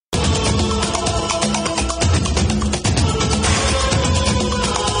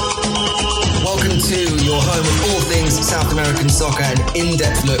home of all things South American soccer, an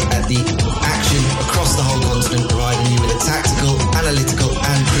in-depth look at the action across the whole continent, providing you with a tactical, analytical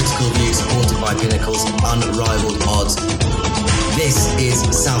and critical view supported by Pinnacle's unrivaled odds. This is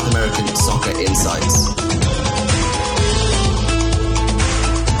South American Soccer Insights.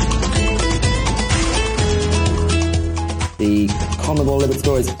 The CONMEBOL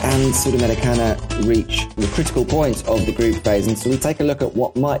Libertadores and Sudamericana reach the critical point of the group phase, and so we take a look at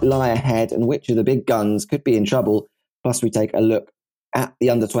what might lie ahead and which of the big guns could be in trouble. Plus we take a look at the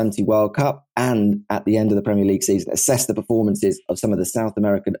Under-20 World Cup and at the end of the Premier League season, assess the performances of some of the South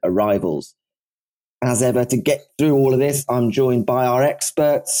American arrivals. As ever, to get through all of this, I'm joined by our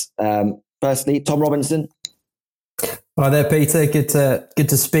experts. Firstly, Tom Robinson. Hi there, Peter. Good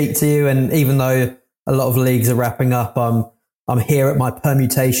to speak to you. And even though a lot of leagues are wrapping up, I'm here at my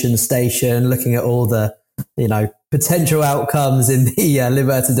permutation station looking at all the potential outcomes in the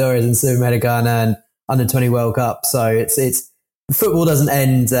Libertadores and Sudamericana and Under-20 World Cup. So it's football doesn't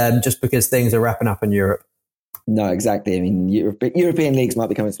end just because things are wrapping up in Europe. No, exactly. I mean, European leagues might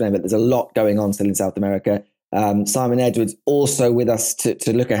be coming to an end, but there's a lot going on still in South America. Simon Edwards also with us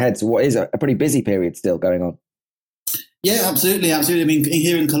to look ahead to what is a pretty busy period still going on. Yeah, absolutely. I mean,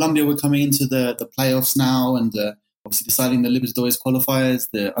 here in Colombia, we're coming into the playoffs now, and obviously deciding the Libertadores qualifiers.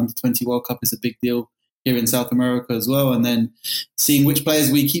 The Under-20 World Cup is a big deal here in South America as well, and then seeing which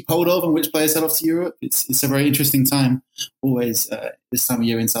players we keep hold of and which players head off to Europe. It's a very interesting time, always this time of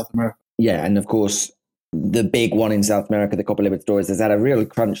year in South America. Yeah, and of course, the big one in South America, the Copa Libertadores, has had a real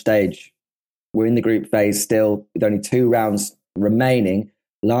crunch stage. We're in the group phase still, with only 2 rounds remaining.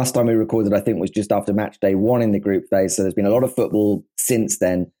 Last time we recorded, I think, was just after match day 1 in the group phase. So there's been a lot of football since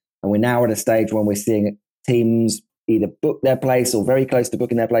then. And we're now at a stage when we're seeing teams either book their place or very close to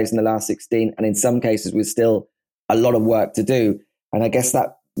booking their place in the last 16. And in some cases, with still a lot of work to do. And I guess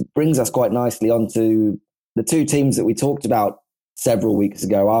that brings us quite nicely onto the 2 teams that we talked about several weeks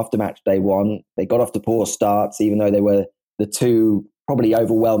ago after match day 1. They got off to poor starts, even though they were the 2 probably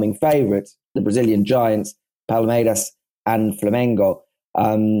overwhelming favourites, the Brazilian giants, Palmeiras and Flamengo.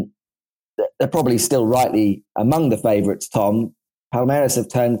 They're probably still rightly among the favourites, Tom. Palmeiras have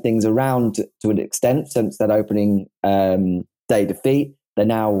turned things around to an extent since that opening day defeat. They're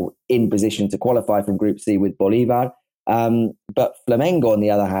now in position to qualify from Group C with Bolivar. But Flamengo, on the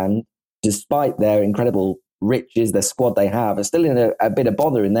other hand, despite their incredible riches, the squad they have, are still in a bit of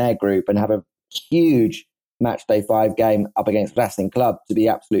bother in their group and have a huge match day 5 game up against Racing Club to be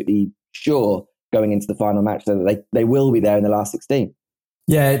absolutely sure going into the final match so that they will be there in the last 16.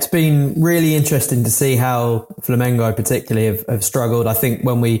 Yeah, it's been really interesting to see how Flamengo particularly have struggled. I think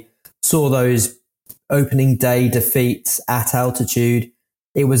when we saw those opening day defeats at altitude,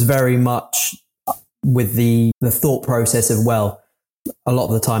 it was very much with the thought process of, well, a lot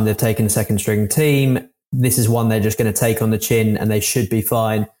of the time they've taken a second string team. This is one they're just going to take on the chin and they should be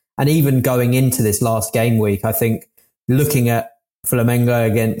fine. And even going into this last game week, I think looking at Flamengo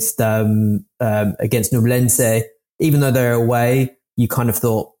against Nublense, even though they're away, you kind of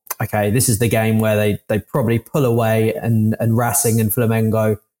thought, okay, this is the game where they probably pull away and Racing and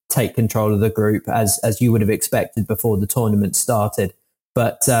Flamengo take control of the group as you would have expected before the tournament started.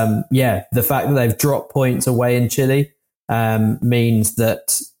 But the fact that they've dropped points away in Chile means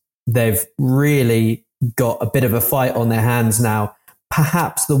that they've really got a bit of a fight on their hands now.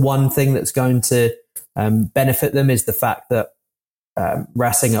 Perhaps the one thing that's going to benefit them is the fact that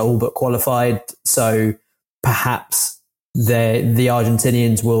Racing are all but qualified. So perhaps the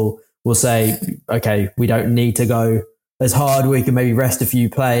Argentinians will say, okay, we don't need to go as hard. We can maybe rest a few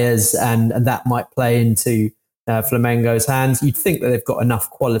players, and that might play into Flamengo's hands. You'd think that they've got enough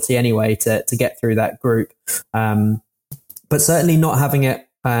quality anyway to get through that group, but certainly not having it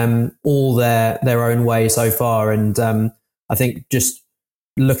all their own way so far. And I think just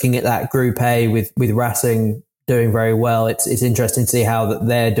looking at that Group A with Racing doing very well, it's interesting to see how that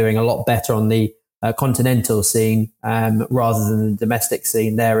they're doing a lot better on the continental scene rather than the domestic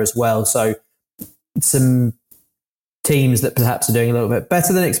scene there as well. So some teams that perhaps are doing a little bit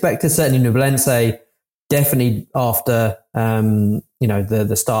better than expected. Certainly Nublense, definitely after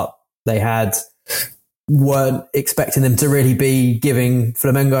the start they had, weren't expecting them to really be giving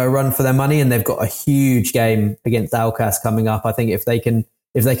Flamengo a run for their money, and they've got a huge game against Aucas coming up. I think if they can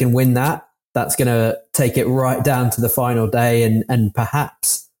win that, that's going to take it right down to the final day, and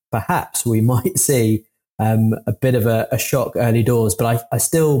perhaps we might see a bit of a shock early doors. But I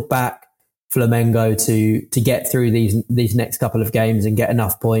still back Flamengo to get through these next couple of games and get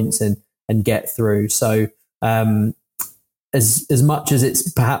enough points and get through. So as much as it's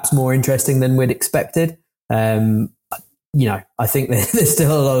perhaps more interesting than we'd expected, I think there's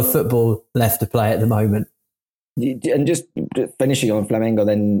still a lot of football left to play at the moment. And just finishing on Flamengo,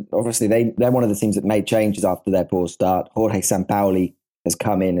 then obviously they're one of the teams that made changes after their poor start. Jorge Sampaoli has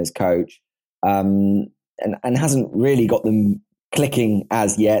come in as coach, and hasn't really got them clicking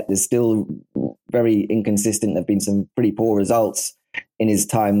as yet. They're still very inconsistent. There've been some pretty poor results in his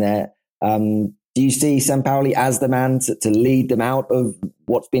time there. Do you see Sampaoli as the man to lead them out of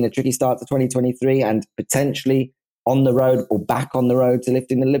what's been a tricky start to 2023 and potentially on the road or back on the road to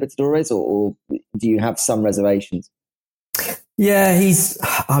lifting the Libertadores, or do you have some reservations? Yeah,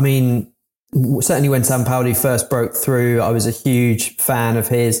 certainly when Sampaoli first broke through, I was a huge fan of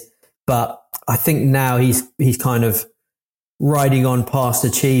his, but I think now he's kind of riding on past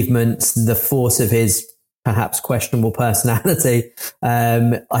achievements, the force of his perhaps questionable personality.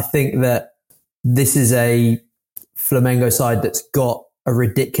 I think that this is a Flamengo side that's got a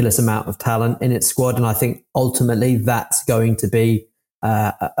ridiculous amount of talent in its squad. And I think ultimately that's going to be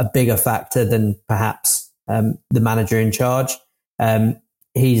a bigger factor than perhaps the manager in charge.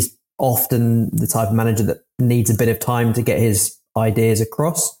 He's often the type of manager that needs a bit of time to get his ideas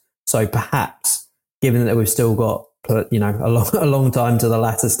across. So perhaps, given that we've still got a long time to the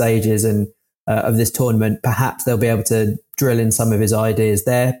latter stages of this tournament, perhaps they'll be able to drill in some of his ideas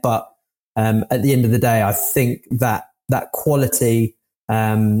there. But at the end of the day, I think that quality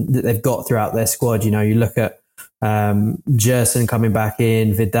that they've got throughout their squad, you look at Gerson coming back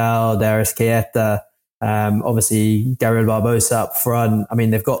in, Vidal, Darius Keita, obviously Gabriel Barbosa up front. I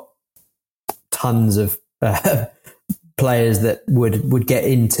mean, they've got tons of players that would get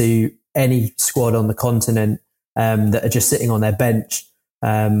into any squad on the continent that are just sitting on their bench,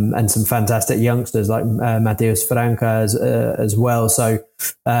 and some fantastic youngsters like Mateus Franca as well. So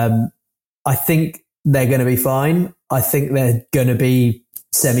I think they're going to be fine. I think they're going to be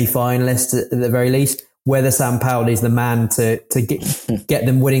semi-finalists at the very least. Whether Sampaoli is the man to get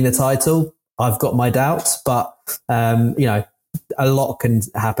them winning the title, I've got my doubts. But a lot can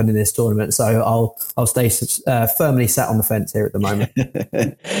happen in this tournament, so I'll stay firmly sat on the fence here at the moment.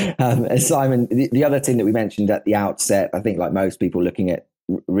 Simon, the other team that we mentioned at the outset, I think like most people looking at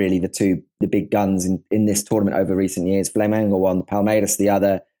really the big guns in this tournament over recent years, Flamengo one, Palmeiras the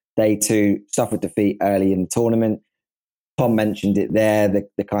other. They too suffered defeat early in the tournament. Tom mentioned it there,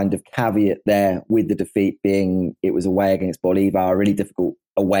 the kind of caveat there with the defeat being it was away against Bolivar, a really difficult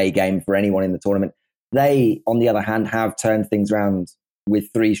away game for anyone in the tournament. They, on the other hand, have turned things around with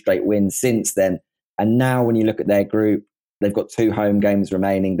 3 straight wins since then. And now when you look at their group, they've got 2 home games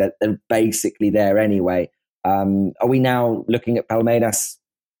remaining. They're basically there anyway. Are we now looking at Palmeiras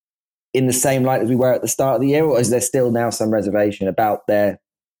in the same light as we were at the start of the year, or is there still now some reservation about their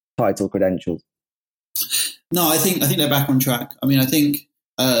title credentials? No, I think they're back on track. I mean, I think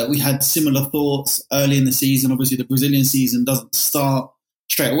we had similar thoughts early in the season. Obviously, the Brazilian season doesn't start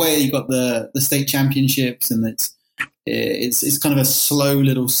straight away. You've got the state championships, and it's kind of a slow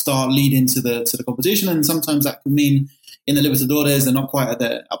little start lead into the competition, and sometimes that could mean in the Libertadores they're not quite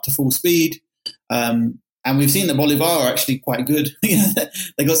up to full speed. And we've seen that Bolivar are actually quite good.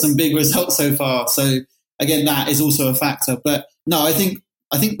 They got some big results so far. So again, that is also a factor. But no, I think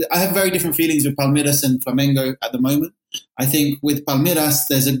I have very different feelings with Palmeiras and Flamengo at the moment. I think with Palmeiras,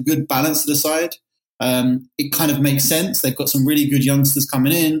 there's a good balance to the side. It kind of makes sense. They've got some really good youngsters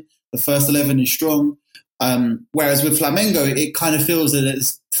coming in. The first 11 is strong. Whereas with Flamengo, it kind of feels that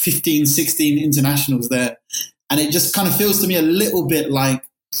there's 15, 16 internationals there. And it just kind of feels to me a little bit like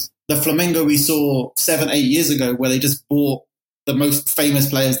the Flamengo we saw 7-8 years ago, where they just bought the most famous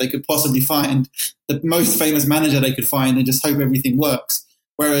players they could possibly find, the most famous manager they could find, and just hope everything works.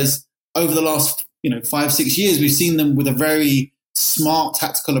 Whereas over the last 5-6 years, we've seen them with a very smart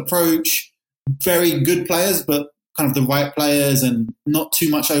tactical approach, very good players, but kind of the right players and not too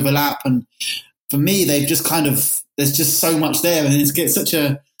much overlap. And for me, they've just there's just so much there, and it gets such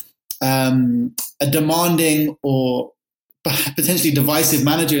a demanding or potentially divisive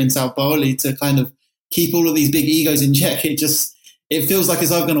manager in Sampaoli to kind of keep all of these big egos in check. It feels like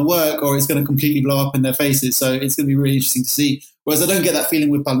it's either going to work or it's going to completely blow up in their faces. So it's going to be really interesting to see. Whereas I don't get that feeling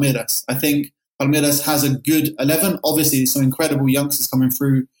with Palmeiras. I think Palmeiras has a good 11. Obviously, some incredible youngsters coming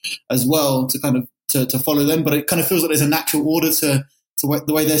through as well to kind of to follow them. But it kind of feels like there's a natural order to the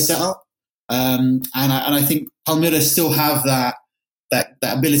way they're set up. And I think Palmeiras still have that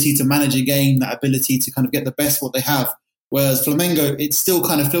ability to manage a game, that ability to kind of get the best what they have. Whereas Flamengo, it still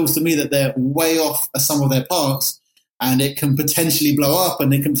kind of feels to me that they're way off a sum of their parts, and it can potentially blow up,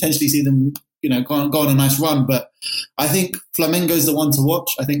 and they can potentially see them, go on a nice run. But I think Flamengo is the one to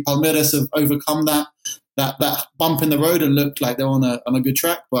watch. I think Palmeiras have overcome that bump in the road and looked like they're on a good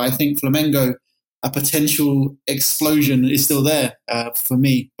track. But I think Flamengo a potential explosion is still there for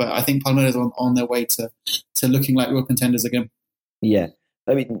me. But I think Palmeiras are on their way to looking like real contenders again. Yeah.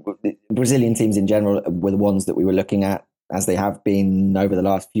 I mean, Brazilian teams in general were the ones that we were looking at, as they have been over the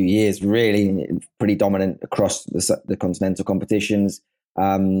last few years, really pretty dominant across the continental competitions.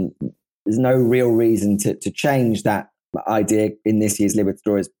 There's no real reason to change that idea in this year's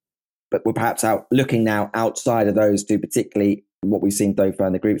Libertadores, but we're perhaps looking now outside of those two, particularly what we've seen so far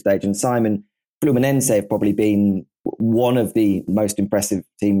in the group stage. And Simon, Fluminense have probably been one of the most impressive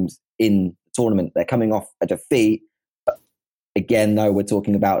teams in the tournament. They're coming off a defeat. Again, though, we're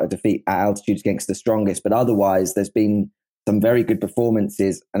talking about a defeat at altitude against the strongest, but otherwise there's been some very good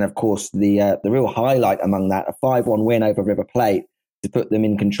performances. And of course, the real highlight among that, a 5-1 win over River Plate to put them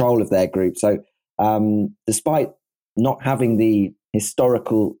in control of their group. So despite not having the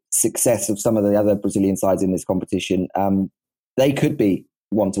historical success of some of the other Brazilian sides in this competition, they could be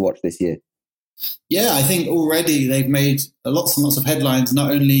one to watch this year. Yeah, I think already they've made lots and lots of headlines,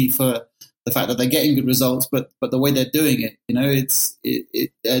 not only for the fact that they're getting good results, but the way they're doing it. You know,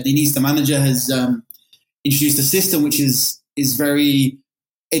 Diniz, the manager, has introduced a system which is very.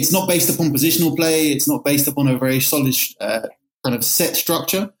 It's not based upon positional play. It's not based upon a very solid kind of set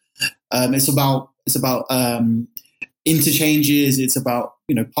structure. It's about interchanges. It's about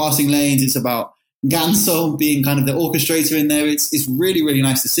passing lanes. It's about Ganso being kind of the orchestrator in there. It's really, really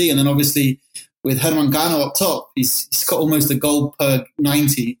nice to see. And then obviously with Herman Gano up top, he's got almost a goal per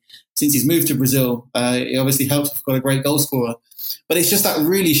 90 since he's moved to Brazil. It obviously helps. We've got a great goal scorer. But it's just that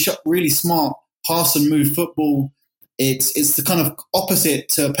really smart pass and move football. It's the kind of opposite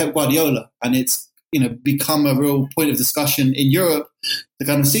to Pep Guardiola. And it's become a real point of discussion in Europe to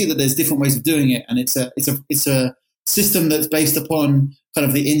kind of see that there's different ways of doing it. And it's a system that's based upon kind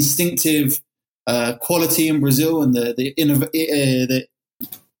of the instinctive quality in Brazil and the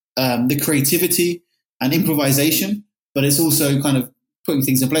creativity and improvisation, but it's also kind of putting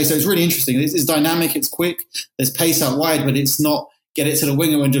things in place. So it's really interesting. It's dynamic. It's quick. There's pace out wide, but it's not get it to the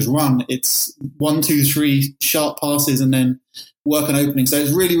winger and just run. It's 1, 2, 3 sharp passes and then work on opening. So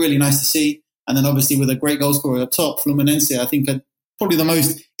it's really, really nice to see. And then obviously with a great goal scorer up top, Fluminense, I think are probably the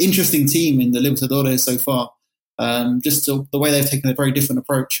most interesting team in the Libertadores so far. Just the way they've taken a very different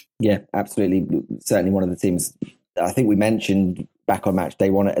approach. Yeah, absolutely. Certainly one of the teams I think we mentioned back on match day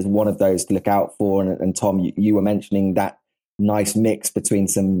one as one of those to look out for. And Tom, you were mentioning that nice mix between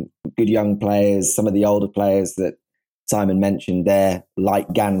some good young players, some of the older players that Simon mentioned there, like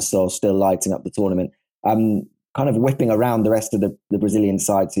Ganso, still lighting up the tournament. Kind of whipping around the rest of the Brazilian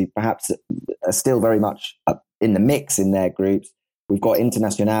sides who perhaps are still very much in the mix in their groups. We've got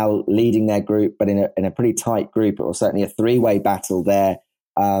Internacional leading their group, but in a pretty tight group, or certainly a three-way battle there.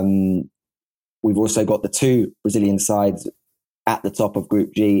 We've also got the two Brazilian sides at the top of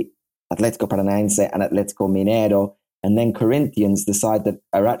Group G, Atlético Paranaense and Atlético Mineiro, and then Corinthians, the side that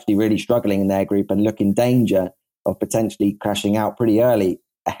are actually really struggling in their group and look in danger of potentially crashing out pretty early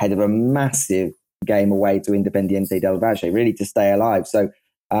ahead of a massive game away to Independiente del Valle, really to stay alive. So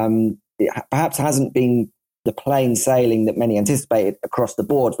it perhaps hasn't been the plain sailing that many anticipated across the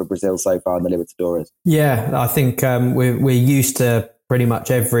board for Brazil so far in the Libertadores. Yeah, I think we're used to pretty much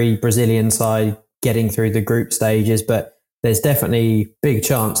every Brazilian side getting through the group stages, but there's definitely big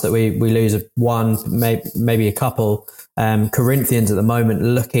chance that we lose one, maybe a couple. Corinthians at the moment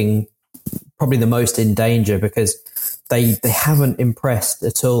looking probably the most in danger because they haven't impressed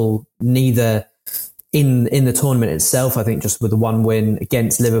at all, neither in the tournament itself, I think just with the one win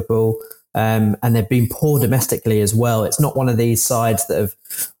against Liverpool, and they've been poor domestically as well. It's not one of these sides that have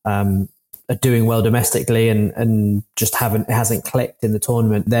are doing well domestically and just hasn't clicked in the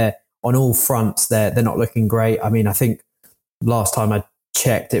tournament. They're on all fronts. They're not looking great. I mean, I think last time I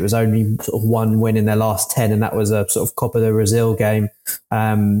checked, it was only sort of one win in their last 10, and that was a sort of Copa do Brasil game.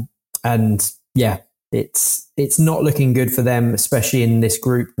 And yeah, it's not looking good for them, especially in this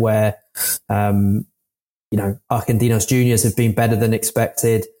group where Argentinos Juniors have been better than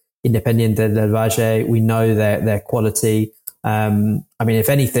expected. Independiente del Valle, we know their quality. I mean, if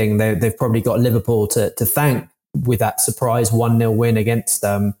anything, they've probably got Liverpool to thank with that surprise 1-0 win against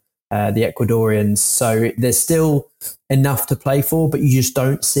the Ecuadorians. So there's still enough to play for, but you just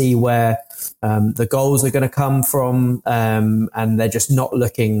don't see where the goals are going to come from, and they're just not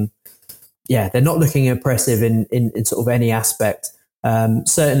looking. Yeah, they're not looking impressive in sort of any aspect.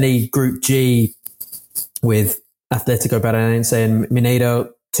 Certainly, Group G with Atlético Paranaense and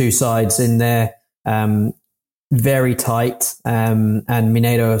Mineiro, two sides in there, very tight, and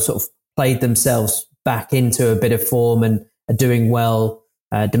Mineiro sort of played themselves back into a bit of form and are doing well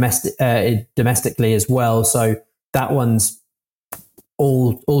domestically as well. So that one's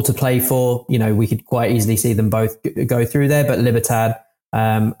all to play for. We could quite easily see them both go through there, but Libertad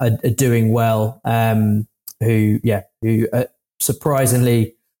are doing well. Who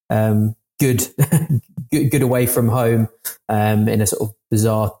surprisingly good good away from home in a sort of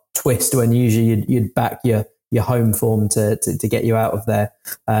bizarre twist when usually you'd back your home form to get you out of there.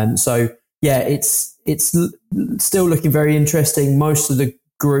 It's still looking very interesting. Most of the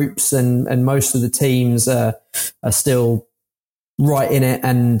groups and most of the teams are still right in it,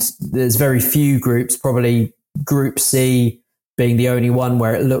 and there's very few groups, probably Group C being the only one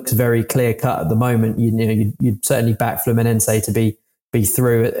where it looks very clear cut at the moment. You'd certainly back Fluminense to be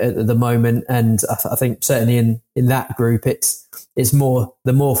through at the moment, and I think certainly in that group it's more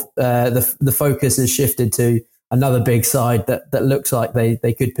the focus has shifted to another big side that looks like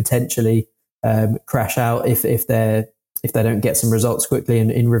they could potentially crash out if they don't get some results quickly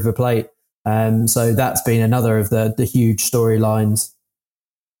in River Plate. So that's been another of the huge storylines.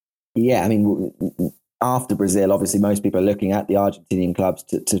 Yeah, I mean, after Brazil, obviously most people are looking at the Argentinian clubs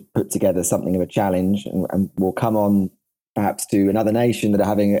to put together something of a challenge, and we'll come on perhaps to another nation that are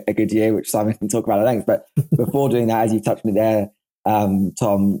having a good year, which Simon can talk about at length. But before doing that, as you touched me there,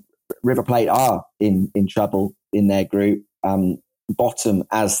 Tom, River Plate are in trouble in their group. Bottom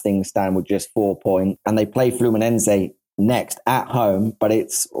as things stand with just 4 points, and they play Fluminense next at home, but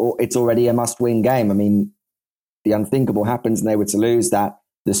it's already a must-win game. I mean, the unthinkable happens and they were to lose that.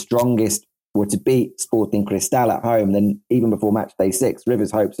 The strongest were to beat Sporting Cristal at home, then even before match day 6,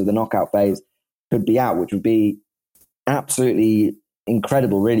 River's hopes of the knockout phase could be out, which would be absolutely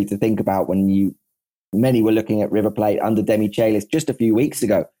incredible, really, to think about when many were looking at River Plate under Demichelis just a few weeks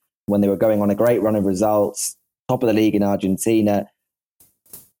ago when they were going on a great run of results, top of the league in Argentina,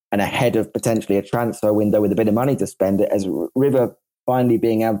 and ahead of potentially a transfer window with a bit of money to spend it, as River finally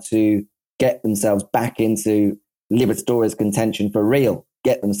being able to get themselves back into Libertadores contention for real,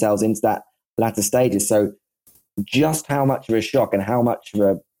 get themselves into that latter stages. So just how much of a shock and how much of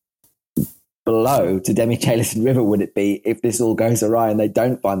a blow to Demichelis and River would it be if this all goes awry and they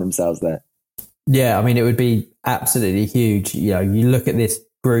don't find themselves there? Yeah, I mean, it would be absolutely huge. You look at this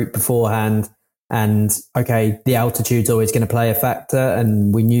group beforehand, and okay, the altitude's always going to play a factor,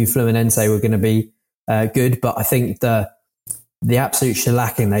 and we knew Fluminense were going to be good, but I think the absolute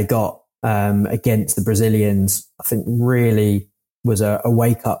shellacking they got against the Brazilians, I think really was a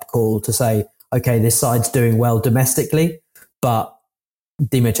wake-up call to say, okay, this side's doing well domestically, but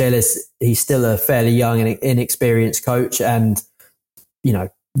Demichelis, he's still a fairly young and inexperienced coach, and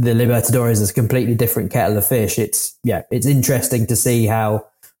the Libertadores is a completely different kettle of fish. It's interesting to see how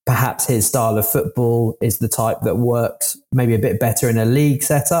perhaps his style of football is the type that works maybe a bit better in a league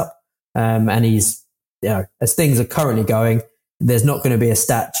setup. And he's, as things are currently going, there's not going to be a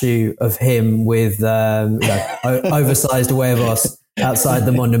statue of him with oversized huevos outside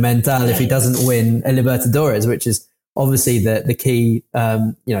the Monumental if he doesn't win a Libertadores, which is obviously the key,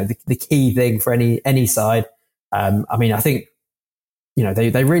 the key thing for any side. I mean, I think,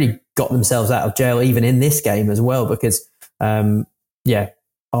 they really got themselves out of jail even in this game as well, because,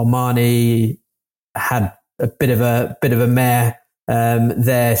 Armani had a bit of a mare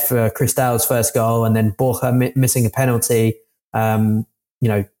there for Cristal's first goal, and then Borja missing a penalty. There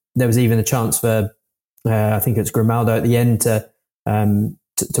was even a chance for I think it's Grimaldo at the end to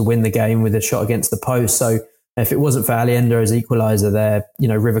win the game with a shot against the post. So if it wasn't for Allende as equaliser there,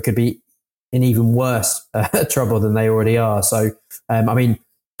 River could be in even worse trouble than they already are. So I mean,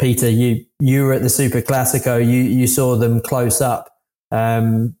 Peter, you were at the Super Classico. You saw them close up.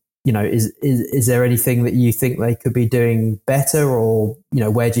 Is there anything that you think they could be doing better, or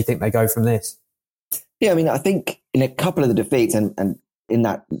where do you think they go from this? Yeah, I mean, I think in a couple of the defeats and in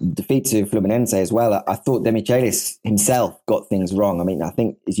that defeat to Fluminense as well, I thought Demichelis himself got things wrong. I mean, I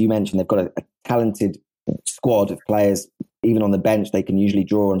think, as you mentioned, they've got a talented squad of players. Even on the bench, they can usually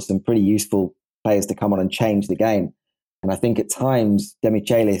draw on some pretty useful players to come on and change the game. And I think at times,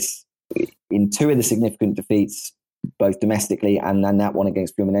 Demichelis, in 2 of the significant defeats, both domestically and then that one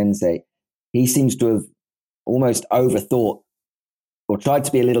against Fluminense, he seems to have almost overthought or tried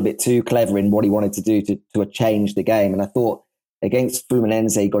to be a little bit too clever in what he wanted to do to change the game. And I thought against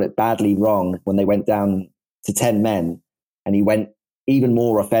Fluminense, he got it badly wrong when they went down to 10 men, and he went even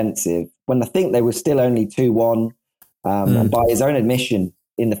more offensive when I think they were still only 2-1. And by his own admission,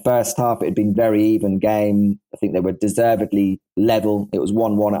 in the first half, it had been very even game. I think they were deservedly level. It was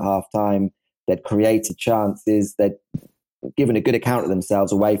 1-1 at half time. They'd created chances. They'd given a good account of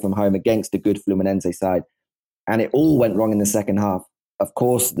themselves away from home against a good Fluminense side. And it all went wrong in the second half. Of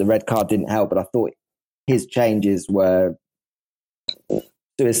course, the red card didn't help, but I thought his changes were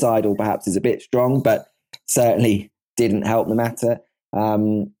suicidal, perhaps is a bit strong, but certainly didn't help the matter.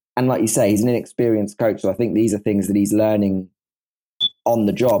 And like you say, he's an inexperienced coach. So I think these are things that he's learning on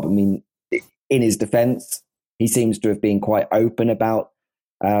the job. I mean, in his defense, he seems to have been quite open about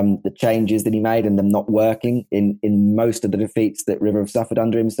the changes that he made and them not working in most of the defeats that River have suffered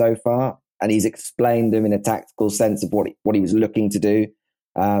under him so far. And he's explained them in a tactical sense of what he was looking to do.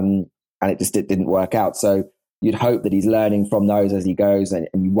 And it didn't work out. So you'd hope that he's learning from those as he goes, and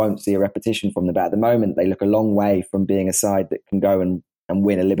you won't see a repetition from them. But at the moment, they look a long way from being a side that can go and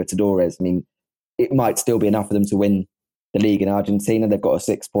win a Libertadores. I mean, it might still be enough for them to win the league in Argentina. They've got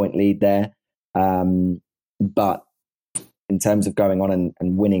a 6-point lead there. But in terms of going on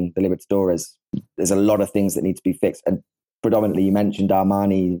and winning the Libertadores, there's a lot of things that need to be fixed. And predominantly, you mentioned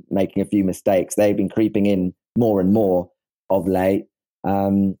Armani making a few mistakes. They've been creeping in more and more of late.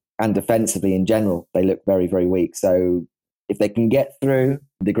 And defensively in general, they look very, very weak. So if they can get through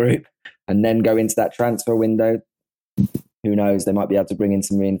the group and then go into that transfer window, who knows, they might be able to bring in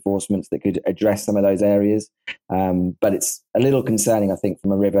some reinforcements that could address some of those areas. But it's a little concerning, I think,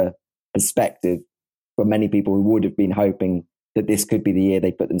 from a River perspective, for many people who would have been hoping that this could be the year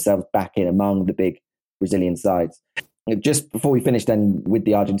they put themselves back in among the big Brazilian sides. Just before we finish then with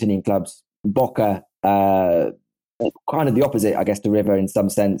the Argentinian clubs, Boca, kind of the opposite, I guess, to River in some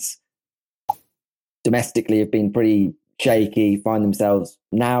sense. Domestically have been pretty shaky, find themselves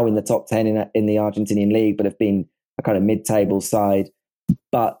now in the top 10 in the Argentinian league, but have been a kind of mid-table side.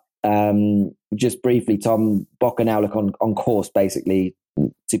 But just briefly, Tom, Boca now look on course basically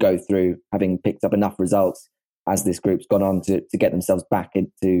to go through, having picked up enough results as this group's gone on to get themselves back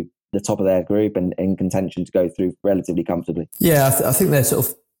into the top of their group and in contention to go through relatively comfortably. Yeah, I think they're sort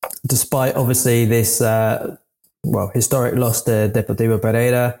of, despite obviously this historic loss to Deportivo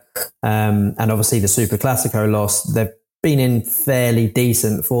Pereira and obviously the Super Classico loss, they've been in fairly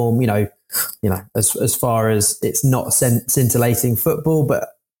decent form, you know, as far as it's not scintillating football, but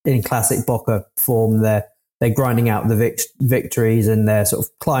in classic Boca form, they're grinding out the victories and they're sort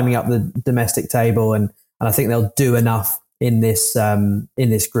of climbing up the domestic table. And I think they'll do enough in this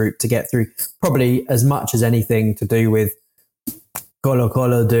group to get through, probably as much as anything to do with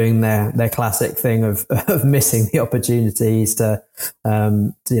Colo-Colo doing their classic thing of missing the opportunities to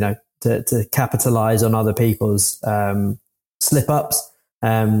capitalize on other people's slip-ups.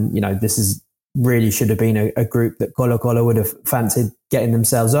 This is really should have been a group that Colo-Colo would have fancied getting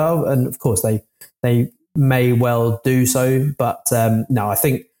themselves out, and of course they may well do so. But no, I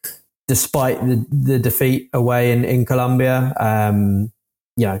think despite the defeat away in Colombia,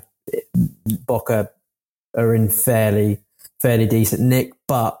 Boca are in fairly decent nick.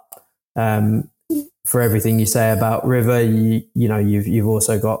 But for everything you say about River, you've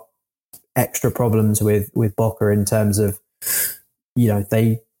also got extra problems with Boca in terms of,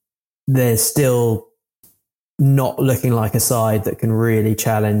 they're still not looking like a side that can really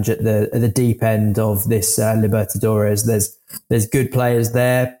challenge at the deep end of this Libertadores. There's good players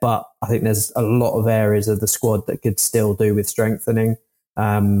there, but I think there's a lot of areas of the squad that could still do with strengthening,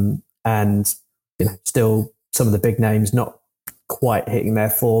 and still some of the big names not quite hitting their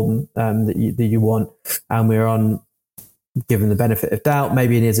form that you want. And we're on, given the benefit of doubt,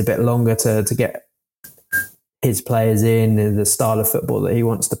 maybe it is a bit longer to get his players in the style of football that he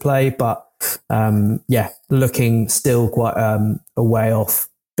wants to play. But looking still quite a way off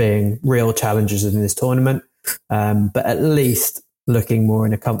being real challengers in this tournament. But at least looking more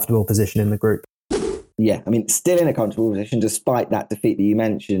in a comfortable position in the group. Yeah, I mean, still in a comfortable position despite that defeat that you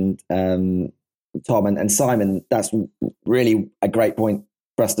mentioned, Tom and Simon. That's really a great point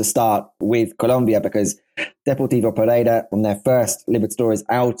for us to start with Colombia, because Deportivo Pereira, on their first Libertadores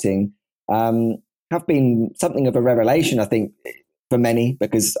outing, have been something of a revelation, I think, for many,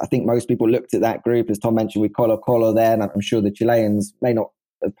 because I think most people looked at that group, as Tom mentioned, with Colo-Colo there, and I'm sure the Chileans may not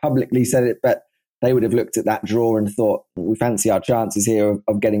have publicly said it, but they would have looked at that draw and thought, we fancy our chances here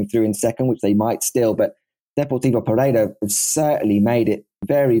of getting through in second, which they might still. But Deportivo Pereira have certainly made it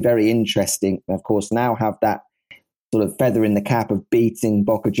very, very interesting. And of course, now have that sort of feather in the cap of beating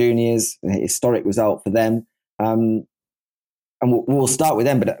Boca Juniors, a historic result for them. And we'll start with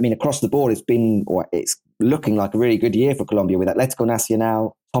them. But I mean, across the board, it's looking like a really good year for Colombia, with Atlético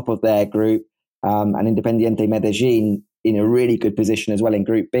Nacional top of their group, and Independiente Medellin in a really good position as well in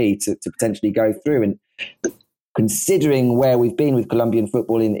Group B to potentially go through. And considering where we've been with Colombian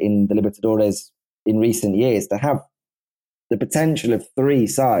football in the Libertadores in recent years, to have the potential of three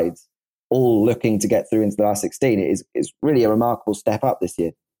sides all looking to get through into the last 16 is really a remarkable step up this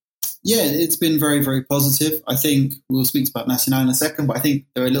year. Yeah, it's been very, very positive. I think we'll speak about Nacional in a second, but I think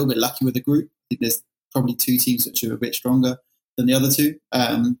they're a little bit lucky with the group. I think there's probably two teams which are a bit stronger than the other two.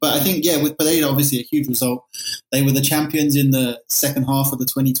 But I think, with Pereira, obviously a huge result. They were the champions in the second half of the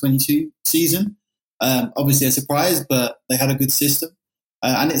 2022 season. Obviously a surprise, but they had a good system.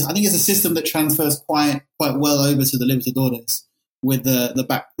 I think it's a system that transfers quite well over to the Libertadores with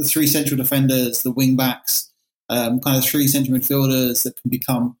the three central defenders, the wing backs, kind of three central midfielders that can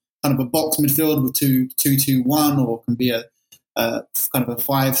become kind of a box midfield with 2-2-1, or can be a kind of a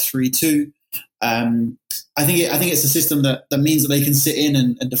 5-3-2. I think it's a system that means that they can sit in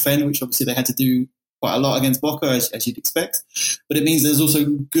and defend, which obviously they had to do quite a lot against Boca, as you'd expect. But it means there's also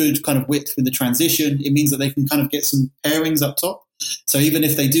good kind of width in the transition. It means that they can kind of get some pairings up top. So even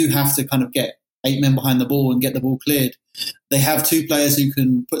if they do have to kind of get 8 men behind the ball and get the ball cleared, they have 2 players who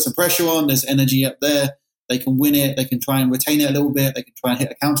can put some pressure on. There's energy up there. They can win it. They can try and retain it a little bit. They can try and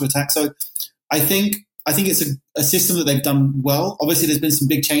hit a counter-attack. So I think it's a system that they've done well. Obviously, there's been some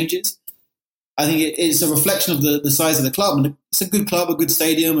big changes. I think it's a reflection of the size of the club. And it's a good club, a good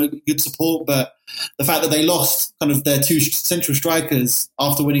stadium, a good support. But the fact that they lost kind of their 2 central strikers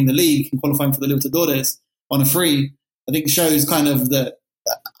after winning the league and qualifying for the Libertadores on a free, I think shows kind of that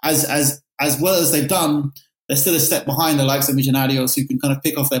as well as they've done, they're still a step behind the likes of Millonarios, who can kind of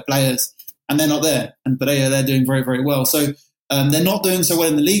pick off their players, and they're not there. And Pereira, they're doing very, very well. So they're not doing so well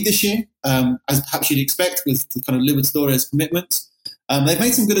in the league this year, as perhaps you'd expect with the kind of Libertadores commitments. They've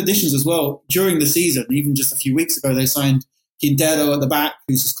made some good additions as well during the season. Even just a few weeks ago, they signed Quintero at the back,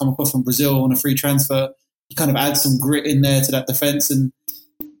 who's just come across from Brazil on a free transfer. He kind of adds some grit in there to that defence, and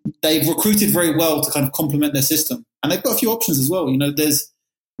they've recruited very well to kind of complement their system. And they've got a few options as well. You know, there's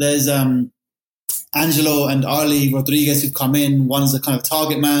Angelo and Arley Rodriguez who've come in. One's a kind of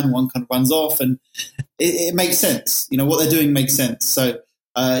target man, one kind of runs off, and it makes sense. You know, what they're doing makes sense. So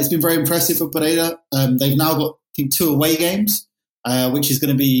it's been very impressive for Pereira. They've now got, I think, 2 away games, which is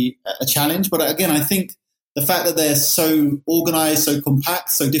going to be a challenge. But again, I think the fact that they're so organised, so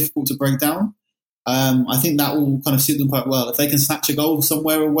compact, so difficult to break down, I think that will kind of suit them quite well. If they can snatch a goal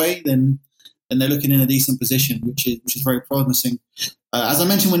somewhere away, then they're looking in a decent position, which is very promising. As I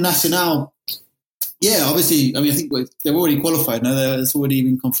mentioned with Nacional, obviously, I mean, I think they're already qualified. No, it's already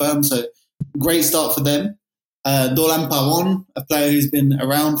been confirmed. So great start for them. Dolan Pavon, a player who's been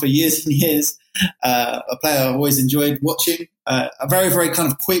around for years and years, a player I've always enjoyed watching. A very, very kind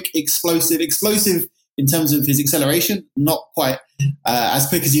of quick, explosive in terms of his acceleration. Not quite as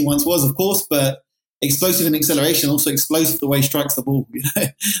quick as he once was, of course, but explosive in acceleration, also explosive the way he strikes the ball. You know?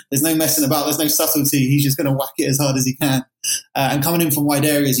 There's no messing about. There's no subtlety. He's just going to whack it as hard as he can. And coming in from wide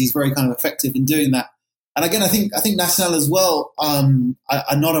areas, he's very kind of effective in doing that. And again, I think Nacional as well are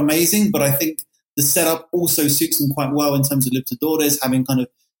not amazing, but I think the setup also suits them quite well in terms of Libertadores, having kind of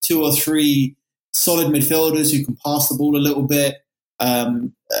 2 or 3 solid midfielders who can pass the ball a little bit,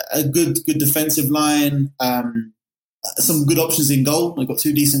 a good defensive line, some good options in goal. They've got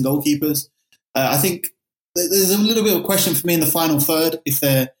 2 decent goalkeepers. I think there's a little bit of a question for me in the final third if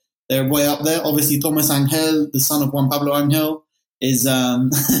they're way up there. Obviously, Thomas Angel, the son of Juan Pablo Angel, is Tom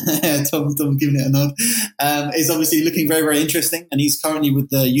giving it a nod. Is obviously looking very, very interesting, and he's currently with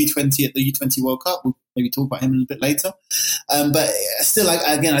the U20 at the U20 World Cup. We'll maybe talk about him a little bit later. But still,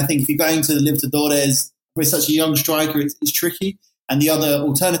 again, I think if you're going to the Libertadores with such a young striker, it's tricky. And the other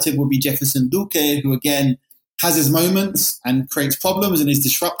alternative would be Jefferson Duque, who again has his moments and creates problems and is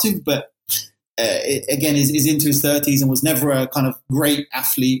disruptive, but again is into his 30s and was never a kind of great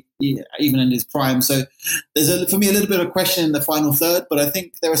athlete even in his prime. So there's for me a little bit of question in the final third, but I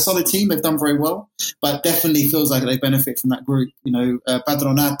think they're a solid team. They've done very well, but definitely feels like they benefit from that group. You know,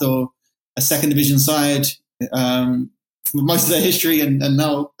 Patronato, a second division side for most of their history, and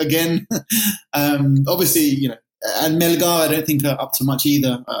now again, obviously, you know, and Melgar I don't think are up to much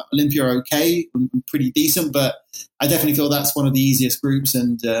either. Olympia are okay, pretty decent, but I definitely feel that's one of the easiest groups.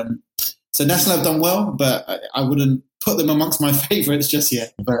 And so Nacional have done well, but I wouldn't put them amongst my favourites just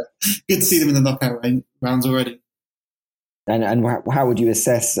yet. But good to see them in the knockout rounds already. And how would you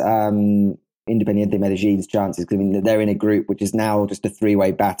assess Independiente Medellin's chances? Because I mean, they're in a group which is now just a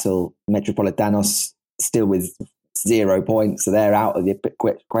 3-way battle. Metropolitanos still with 0 points, so they're out of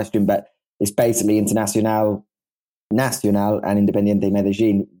the question. But it's basically Nacional and Independiente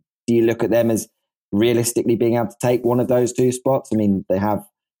Medellin. Do you look at them as realistically being able to take one of those 2 spots? I mean, they have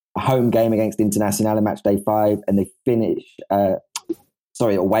a home game against Internacional on match day 5, and they finish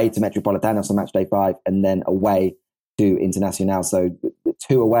away to Metropolitanos on match day 5, and then away to Internacional. So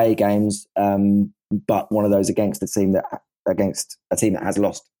 2 away games, but one of those against a team that has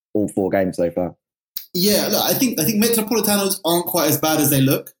lost all 4 games so far. Yeah, look, I think Metropolitanos aren't quite as bad as they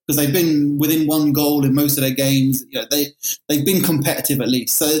look, because they've been within 1 goal in most of their games. You know, they've been competitive at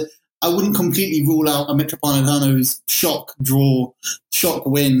least. So I wouldn't completely rule out a Metropolitanos shock draw, shock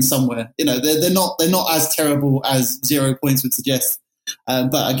win somewhere. You know, they're not as terrible as 0 points would suggest.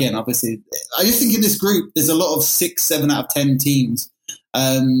 But again, obviously, I just think in this group there's a lot of 6, 7 out of 10 teams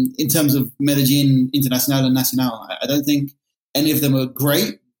in terms of Medellin, Internacional, and Nacional. I don't think any of them are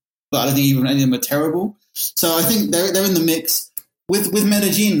great, but I don't think even any of them are terrible. So I think they're in the mix. With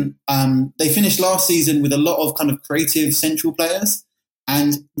Medellin, they finished last season with a lot of kind of creative central players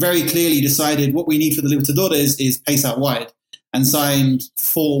and very clearly decided what we need for the Libertadores is pace out wide and signed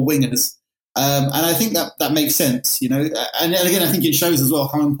 4 wingers. And I think that makes sense, you know. And again, I think it shows as well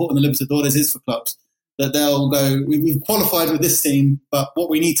how important the Libertadores is for clubs, that they'll go, we've qualified with this team, but what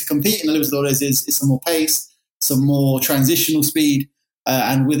we need to compete in the Libertadores is some more pace, some more transitional speed.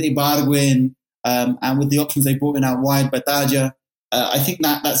 And with Ibargüen and with the options they brought in out wide, Batalla, I think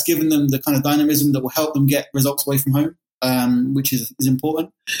that's given them the kind of dynamism that will help them get results away from home, which is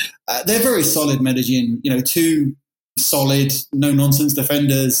important. They're very solid, Medellin. You know, 2 solid, no-nonsense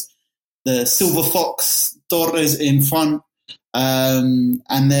defenders. The Silver Fox Torres in front, and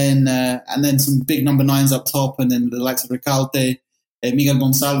then some big number 9s up top, and then the likes of Ricalte, Miguel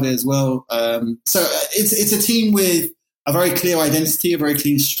Monsalve as well. So it's a team with a very clear identity, a very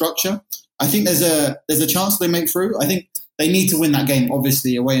clear structure. I think there's a chance they make through. I think they need to win that game,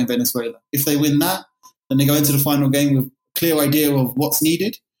 obviously, away in Venezuela. If they win that, then they go into the final game with a clear idea of what's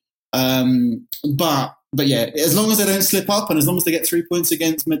needed. But yeah, as long as they don't slip up and as long as they get 3 points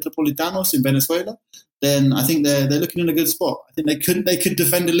against Metropolitanos in Venezuela, then I think they're looking in a good spot. I think they could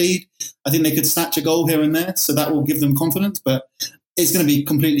defend a lead. I think they could snatch a goal here and there, so that will give them confidence. But it's going to be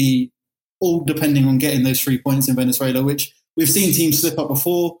completely all depending on getting those 3 points in Venezuela, which we've seen teams slip up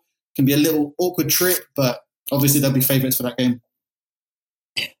before. Can be a little awkward trip, but obviously they'll be favourites for that game.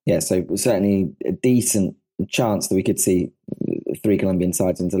 Yeah, so certainly a decent chance that we could see 3 Colombian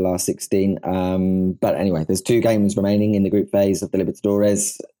sides into the last 16. But anyway, there's 2 games remaining in the group phase of the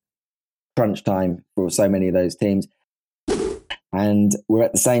Libertadores. Crunch time for so many of those teams. And we're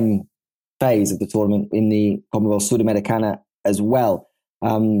at the same phase of the tournament in the Conmebol Sudamericana as well.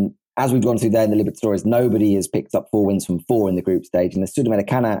 As we've gone through there in the Libertadores, nobody has picked up 4 wins from 4 in the group stage. In the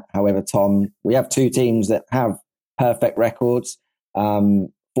Sudamericana, however, Tom, we have 2 teams that have perfect records.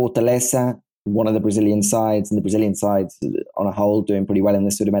 Fortaleza, one of the Brazilian sides, and the Brazilian sides on a whole doing pretty well in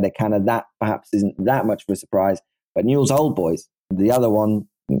the Sudamericana. That perhaps isn't that much of a surprise. But Newell's Old Boys, the other one,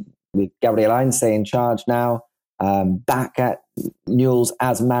 with Gabriel Heinze in charge now, back at Newell's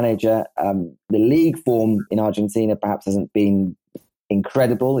as manager. The league form in Argentina perhaps hasn't been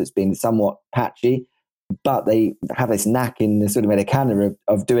incredible. It's been somewhat patchy, but they have this knack in the Sudamericana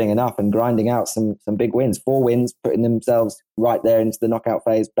of doing enough and grinding out some big wins. 4 wins, putting themselves right there into the knockout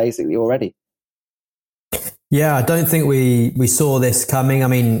phase basically already. Yeah, I don't think we saw this coming. I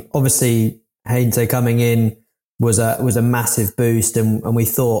mean, obviously Heinze coming in was a massive boost, and we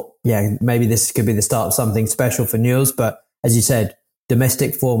thought, yeah, maybe this could be the start of something special for Newell's. But as you said,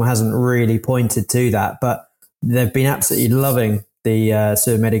 domestic form hasn't really pointed to that. But they've been absolutely loving the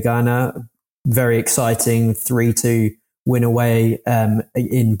Sudamericana. Very exciting 3-2 win away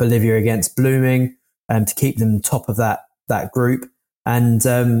in Bolivia against Blooming to keep them top of that group.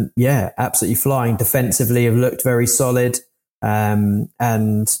 And yeah, absolutely flying. Defensively have looked very solid. And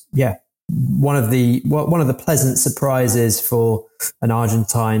yeah, one of the pleasant surprises for an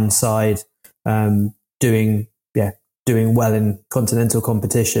Argentine side doing well in continental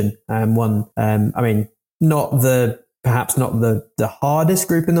competition. I mean, perhaps not the hardest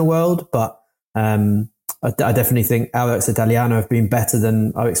group in the world, but I definitely think Audax Italiano have been better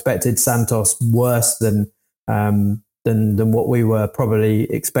than I expected. Santos worse than what we were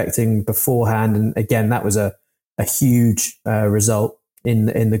probably expecting beforehand. And again, that was a huge result in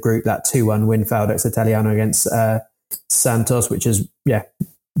the group, that 2-1 win for Audax Italiano against Santos, which has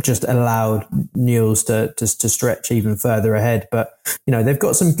just allowed Newell's to stretch even further ahead. But you know, they've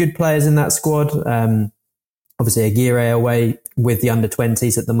got some good players in that squad. Obviously Aguirre away with the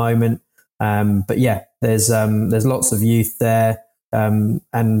under-20s at the moment. But yeah, there's lots of youth there. And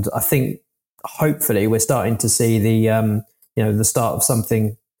I think hopefully we're starting to see the start of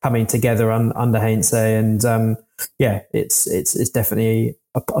something coming together under Heinze. And yeah, it's definitely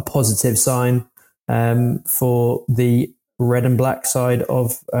a positive sign for the red and black side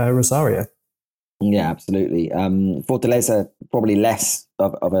of Rosario. Yeah, absolutely. Fortaleza probably less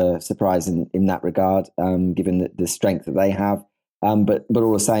of a surprise in that regard, given the strength that they have. But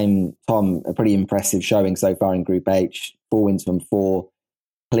all the same, Tom, a pretty impressive showing so far in Group H. 4 wins from 4,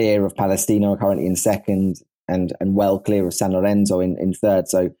 clear of Palestino, currently in second, and well clear of San Lorenzo in third.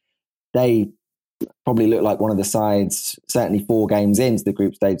 So they probably look like one of the sides, certainly 4 games into the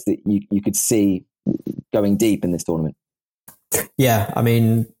group stage, that you could see going deep in this tournament. Yeah, I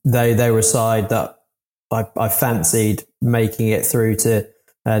mean, they were a side that I fancied making it through to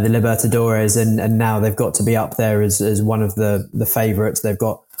the Libertadores, and now they've got to be up there as one of the favourites. They've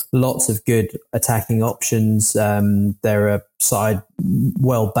got lots of good attacking options. They're a side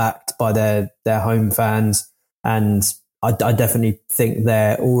well backed by their home fans, and I definitely think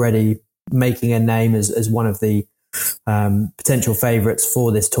they're already making a name as one of the potential favourites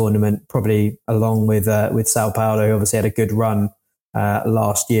for this tournament, probably along with Sao Paulo, who obviously had a good run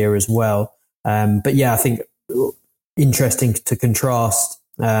last year as well. But yeah, I think interesting to contrast,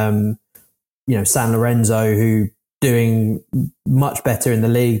 San Lorenzo, who doing much better in the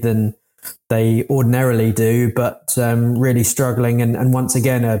league than they ordinarily do, but really struggling. And once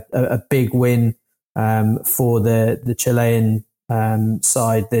again, a big win for the Chilean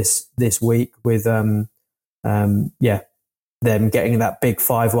side this week with them getting that big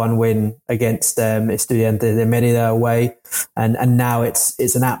 5-1 win against Estudiantes de Merida away, and now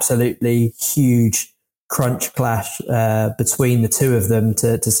it's an absolutely huge crunch clash between the two of them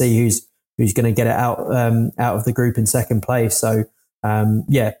to see who's going to get it out of the group in second place. So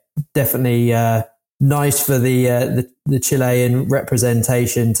definitely nice for the Chilean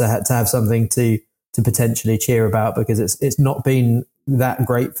representation to have something to potentially cheer about, because it's not been that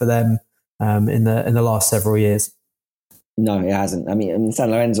great for them in the last several years. No, it hasn't. I mean,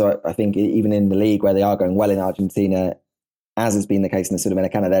 San Lorenzo, I think even in the league where they are going well in Argentina, as has been the case in the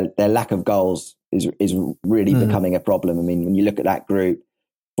Sudamericana, their lack of goals is really becoming a problem. I mean, when you look at that group,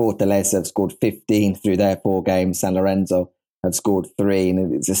 Fortaleza have scored 15 through their 4 games. San Lorenzo have scored 3,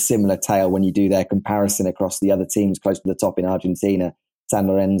 and it's a similar tale when you do their comparison across the other teams close to the top in Argentina. San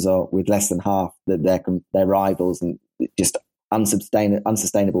Lorenzo with less than half their rivals, and just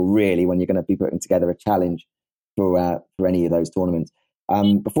unsustainable really when you're going to be putting together a challenge for any of those tournaments.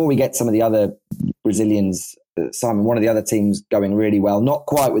 Before we get some of the other Brazilians, Simon, one of the other teams going really well, not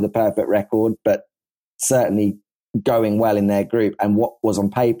quite with a perfect record, but certainly going well in their group, and what was on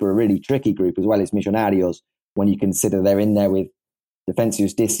paper a really tricky group as well, is Millonarios, when you consider they're in there with Defensa y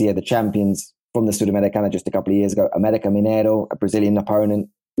Justicia, the champions from the Sudamericana just a couple of years ago, América Mineiro, a Brazilian opponent,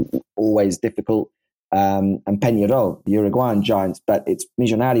 always difficult, and Peñarol, the Uruguayan giants. But it's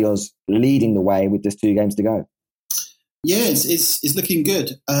Millonarios leading the way with just 2 games to go. Yeah, it's looking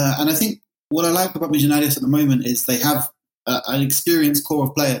good. And I think what I like about Millonarios at the moment is they have an experienced core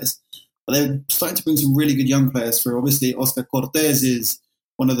of players, but they're starting to bring some really good young players through. Obviously, Oscar Cortés is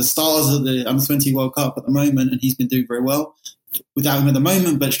one of the stars of the Under-20 World Cup at the moment, and he's been doing very well without him at the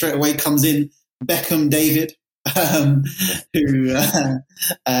moment. But straight away comes in Beckham David, who,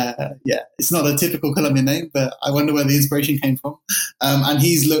 it's not a typical Colombian name, but I wonder where the inspiration came from. And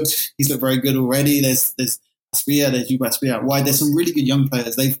he's looked very good already. There's Asprilla, there's Juba Asprilla. Why? There's some really good young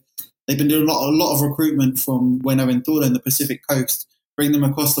players. They've been doing a lot of recruitment from Buenaventura in the Pacific Coast, bring them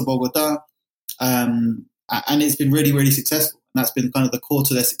across to Bogota, and it's been really, really successful. And that's been kind of the core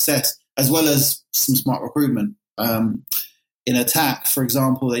to their success, as well as some smart recruitment. In attack, for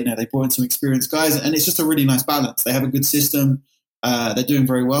example, they brought in some experienced guys, and it's just a really nice balance. They have a good system. They're doing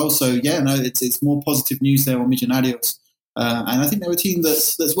very well. So it's more positive news there on Millonarios. And I think they're a team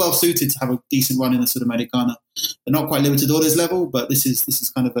that's well suited to have a decent run in the Sudamericana. They're not quite Libertadores level, but this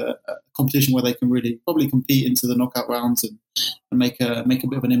is kind of a competition where they can really probably compete into the knockout rounds and make a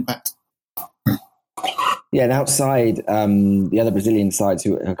bit of an impact. Yeah, and outside the other Brazilian sides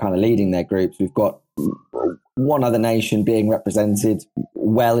who are kind of leading their groups, we've got one other nation being represented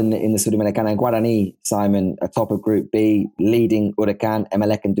well in the Sudamericana. Guarani, Simon, atop of Group B, leading Huracan,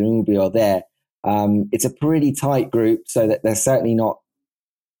 Emelec and Danubio there. It's a pretty tight group, so that they're certainly not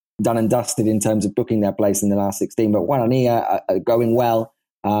done and dusted in terms of booking their place in the last 16. But Guarani are going well,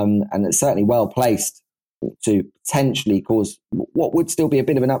 and it's certainly well placed to potentially cause what would still be a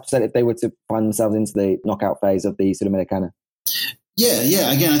bit of an upset if they were to find themselves into the knockout phase of the Sudamericana.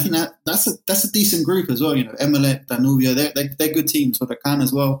 Yeah. Again, I think that's a decent group as well. Emelec, Danubio, they're good teams. Huracan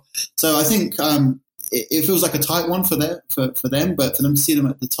as well. So I think it feels like a tight one for them, but for them to see them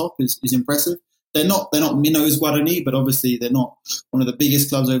at the top is impressive. They're not Minos Guarani, but obviously they're not one of the biggest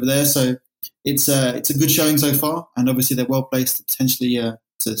clubs over there. So it's a good showing so far, and obviously they're well placed to potentially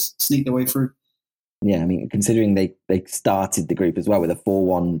to sneak their way through. Yeah, I mean, considering they started the group as well with a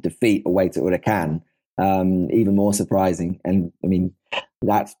 4-1 defeat away to Huracan, even more surprising. And I mean,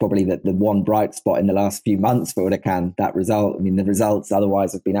 that's probably the one bright spot in the last few months for Huracan, that result. I mean, the results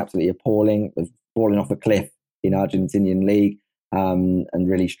otherwise have been absolutely appalling. They've fallen off a cliff in Argentinian league, and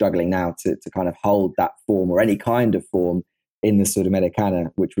really struggling now to kind of hold that form or any kind of form in the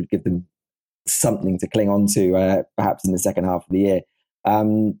Sudamericana, which would give them something to cling on to, perhaps in the second half of the year.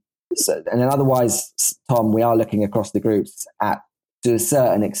 And then otherwise, Tom, we are looking across the groups at, to a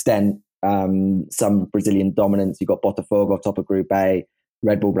certain extent, some Brazilian dominance. You've got Botafogo top of Group A,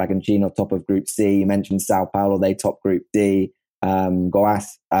 Red Bull Bragantino top of Group C. You mentioned Sao Paulo, they top Group D. Goiás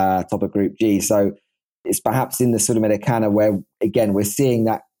top of Group G. So it's perhaps in the Sul-Americana where, again, we're seeing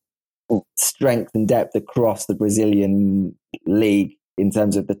that strength and depth across the Brazilian league in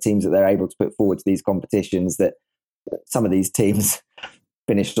terms of the teams that they're able to put forward to these competitions, that some of these teams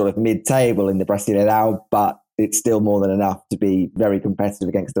finish sort of mid-table in the Brasileirão, but it's still more than enough to be very competitive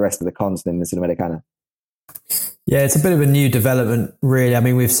against the rest of the continent in the Sul-Americana. Yeah, it's a bit of a new development, really. I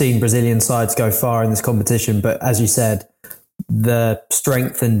mean, we've seen Brazilian sides go far in this competition, but as you said, the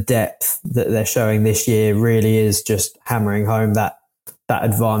strength and depth that they're showing this year really is just hammering home that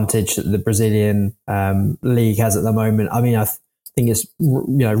advantage that the Brazilian league has at the moment. I mean, I think it's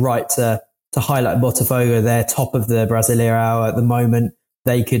right to highlight Botafogo. They're top of the Brasileirão at the moment.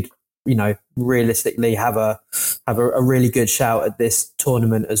 They could, realistically have a really good shout at this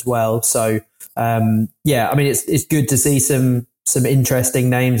tournament as well. So I mean, it's good to see some interesting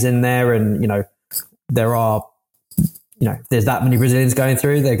names in there, and there are. If there's that many Brazilians going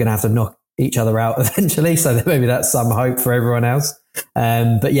through, they're going to have to knock each other out eventually. So maybe that's some hope for everyone else.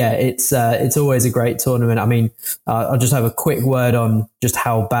 But yeah, it's always a great tournament. I mean, I'll just have a quick word on just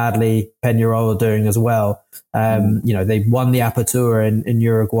how badly Peñarol are doing as well. They won the Apertura in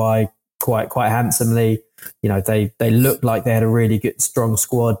Uruguay quite handsomely. They looked like they had a really good, strong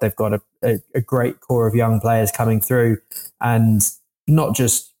squad. They've got a great core of young players coming through, and not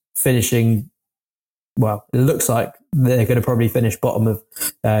just finishing. Well, it looks like they're going to probably finish bottom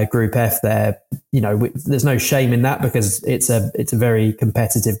of Group F there. There's no shame in that because it's a very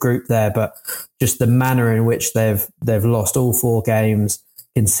competitive group there. But just the manner in which they've lost all 4 games,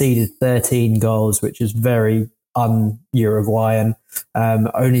 conceded 13 goals, which is very un-Uruguayan.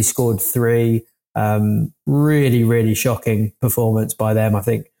 Only scored 3. Really, really shocking performance by them. I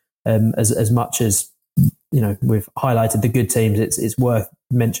think as much as we've highlighted the good teams, it's worth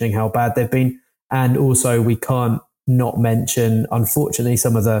mentioning how bad they've been. And also, we can't not mention, unfortunately,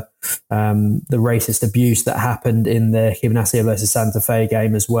 some of the racist abuse that happened in the Gimnasia versus Santa Fe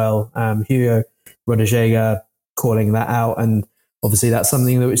game as well. Hugo Rodallega calling that out, and obviously that's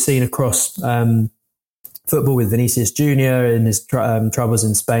something that we've seen across football with Vinicius Junior and his troubles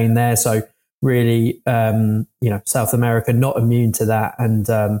in Spain there. So really, South America not immune to that, and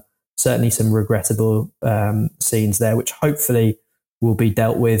certainly some regrettable scenes there, which hopefully will be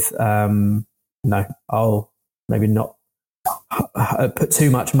dealt with. I'll maybe not put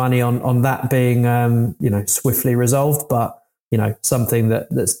too much money on that being, swiftly resolved, but, something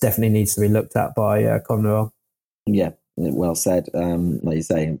that's definitely needs to be looked at by CONMEBOL. Yeah, well said. Like you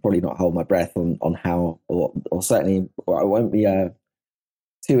say, probably not hold my breath on how, or certainly I won't be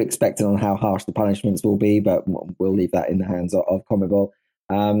too expectant on how harsh the punishments will be, but we'll leave that in the hands of CONMEBOL.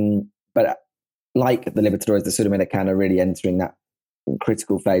 But like the Libertadores, the Sudamericana really entering that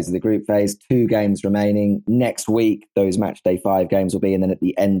critical phase of the group phase. 2 games remaining. Next week, those match day 5 games will be, and then at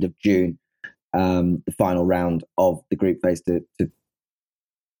the end of June, the final round of the group phase to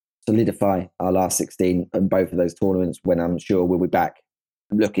solidify our last 16 in both of those tournaments, when I'm sure we'll be back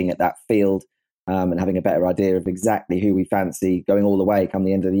looking at that field and having a better idea of exactly who we fancy going all the way come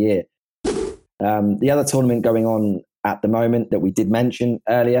the end of the year. The other tournament going on at the moment that we did mention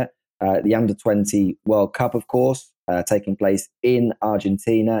earlier, the Under-20 World Cup, of course, taking place in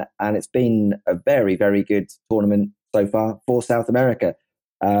Argentina. And it's been a very, very good tournament so far for South America.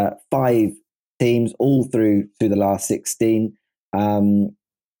 5 teams all through to the last 16. The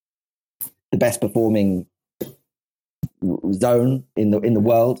best performing zone in the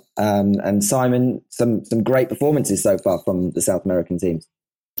world. And Simon, some great performances so far from the South American teams.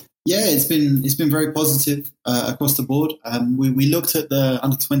 Yeah, it's been very positive across the board. We looked at the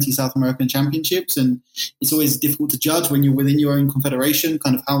Under-20 South American Championships, and it's always difficult to judge when you're within your own confederation,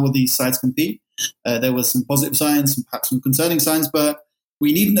 kind of how will these sides compete. There was some positive signs, and perhaps some concerning signs, but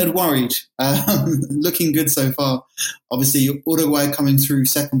we needn't have worried. Looking good so far. Obviously, Uruguay coming through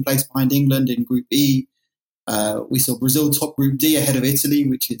second place behind England in Group E. We saw Brazil top Group D ahead of Italy,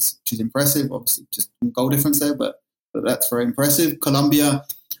 which is impressive. Obviously, just goal difference there, but that's very impressive. Colombia,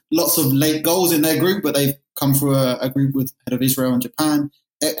 lots of late goals in their group, but they've come through a group with ahead of Israel and Japan.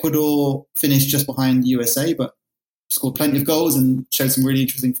 Ecuador finished just behind USA, but scored plenty of goals and showed some really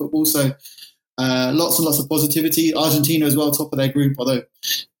interesting football. So lots and lots of positivity. Argentina as well, top of their group, although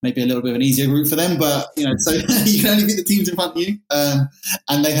maybe a little bit of an easier group for them. But, so you can only beat the teams in front of you.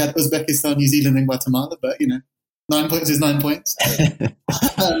 And they had Uzbekistan, New Zealand and Guatemala, but, 9 points is 9 points.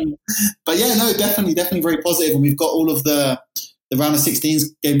 But yeah, no, definitely very positive. And we've got all of the round of 16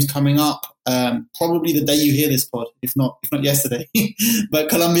 games coming up. Probably the day you hear this pod, if not yesterday. But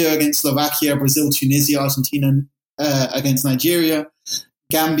Colombia against Slovakia, Brazil, Tunisia, Argentina against Nigeria,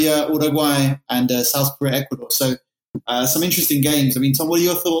 Gambia, Uruguay, and South Korea, Ecuador. So some interesting games. I mean, Tom, what are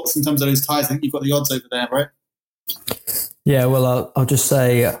your thoughts in terms of those ties? I think you've got the odds over there, right? Yeah, well, I'll just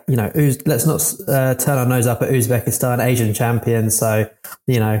say, let's not turn our nose up at Uzbekistan, Asian champions. So,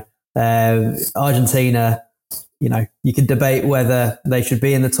 Argentina, you can debate whether they should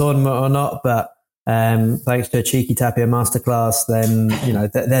be in the tournament or not, but thanks to a cheeky Tapia masterclass, then,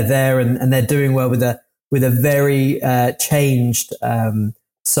 they're there and they're doing well with a very changed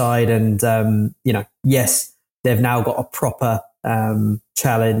side. And, yes, they've now got a proper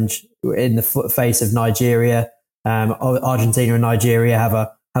challenge in the face of Nigeria. Argentina and Nigeria have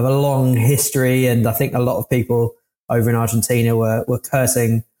a long history, and I think a lot of people over in Argentina were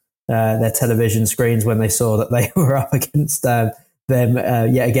cursing their television screens when they saw that they were up against them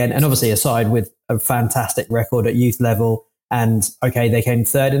yet again. And obviously a side with a fantastic record at youth level. And okay, they came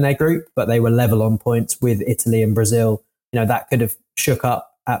third in their group, but they were level on points with Italy and Brazil. That could have shook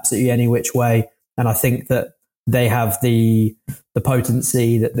up absolutely any which way. And I think that they have the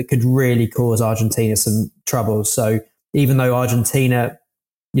potency that could really cause Argentina some trouble. So even though Argentina,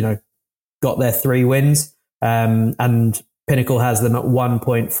 got their 3 wins, and Pinnacle has them at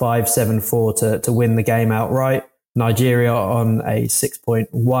 1.574 to win the game outright, Nigeria on a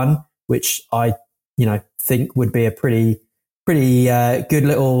 6.1, which I, think would be a pretty good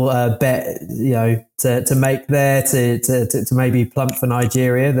little bet, to make there to maybe plump for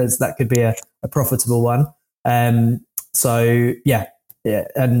Nigeria. That could be a profitable one. So yeah,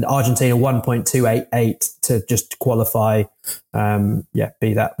 and Argentina 1.288 to just qualify,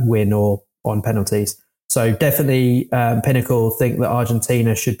 be that win or on penalties. So definitely, Pinnacle think that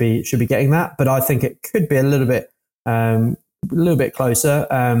Argentina should be getting that, but I think it could be a little bit closer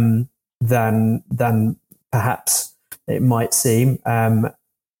than perhaps it might seem.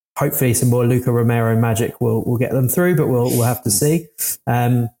 Hopefully, some more Luca Romero magic will get them through, but we'll have to see.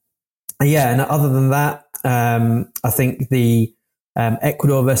 And other than that, I think the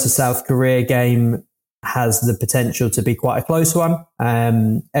Ecuador versus South Korea game has the potential to be quite a close one.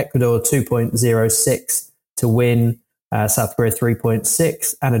 Ecuador 2.06 to win, South Korea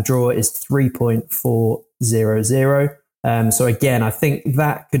 3.6, and a draw is 3.400. So again, I think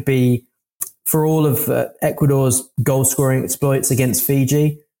that could be, for all of Ecuador's goal scoring exploits against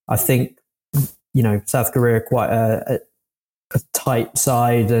Fiji, I think, South Korea are quite a tight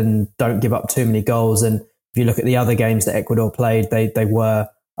side and don't give up too many goals. And if you look at the other games that Ecuador played, they were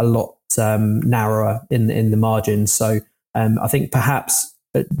a lot narrower in the margins. So I think perhaps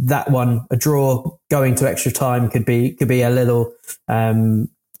that one, a draw going to extra time, could be a little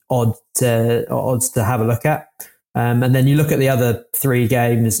odds to have a look at. And then you look at the other 3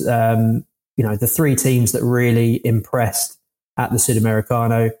 games, the 3 teams that really impressed at the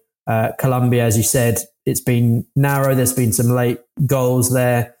Sudamericano. Colombia, as you said, it's been narrow. There's been some late goals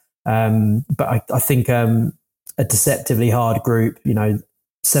there. But I think a deceptively hard group,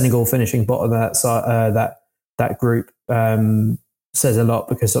 Senegal finishing bottom of that group says a lot,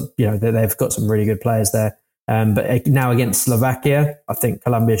 because they've got some really good players there. But now against Slovakia, I think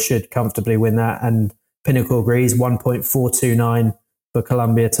Colombia should comfortably win that. And Pinnacle agrees, 1.429 for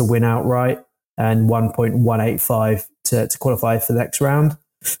Colombia to win outright and 1.185 to qualify for the next round.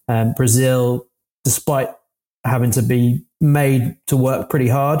 Brazil, despite having to be made to work pretty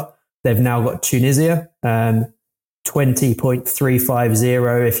hard, they've now got Tunisia,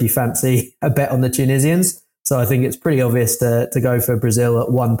 20.350 if you fancy a bet on the Tunisians. So I think it's pretty obvious to go for Brazil at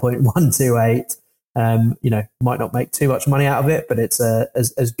 1.128. Might not make too much money out of it, but it's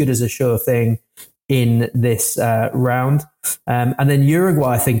as good as a sure thing in this round. And then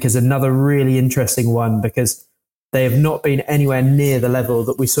Uruguay, I think, is another really interesting one, because they have not been anywhere near the level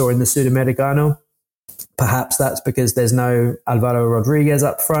that we saw in the Sudamericano. Perhaps that's because there's no Alvaro Rodriguez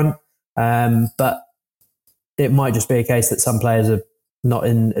up front, but it might just be a case that some players are not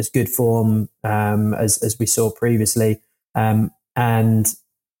in as good form as we saw previously. And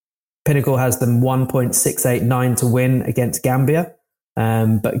Pinnacle has them 1.689 to win against Gambia.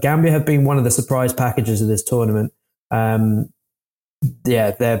 But Gambia have been one of the surprise packages of this tournament. They're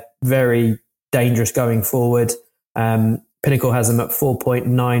very dangerous going forward. Pinnacle has them at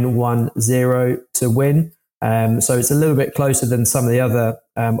 4.910 to win. So it's a little bit closer than some of the other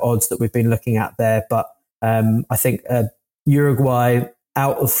odds that we've been looking at there. But I think Uruguay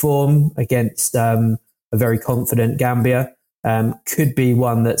out of form against a very confident Gambia could be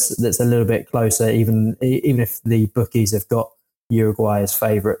one that's a little bit closer, even if the bookies have got Uruguay as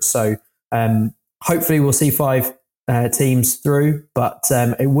favourites. So Hopefully we'll see 5 teams through, but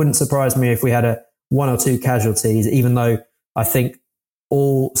it wouldn't surprise me if we had a 1 or 2 casualties, even though I think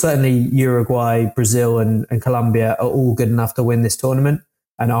certainly Uruguay, Brazil and Colombia are all good enough to win this tournament.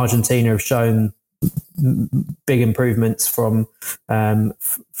 And Argentina have shown big improvements from the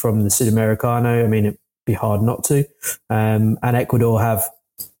Sudamericano. I mean, it'd be hard not to. And Ecuador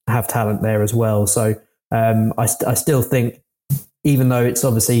have talent there as well. So I still think, even though it's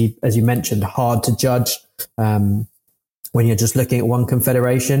obviously, as you mentioned, hard to judge when you're just looking at one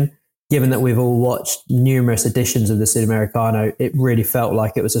confederation, given that we've all watched numerous editions of the Sudamericano, it really felt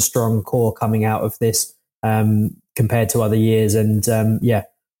like it was a strong core coming out of this compared to other years. And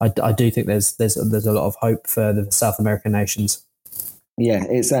I do think there's a lot of hope for the South American nations. Yeah,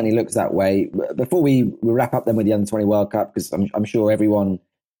 it certainly looks that way. Before we wrap up then with the Under-20 World Cup, because I'm sure everyone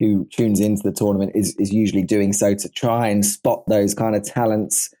who tunes into the tournament is usually doing so to try and spot those kind of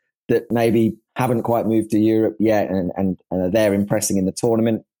talents that maybe haven't quite moved to Europe yet and are there impressing in the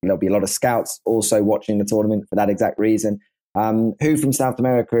tournament. There'll be a lot of scouts also watching the tournament for that exact reason. Who from South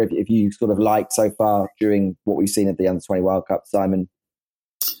America if you sort of liked so far during what we've seen at the Under-20 World Cup, Simon?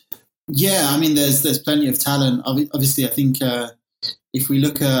 Yeah, I mean, there's plenty of talent. Obviously, I think if we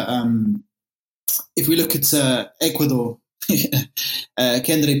look at Ecuador,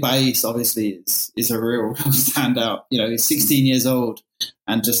 Kendry País obviously is a real standout. You know, he's 16 years old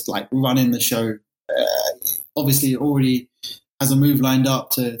and just like running the show. Obviously, already has a move lined up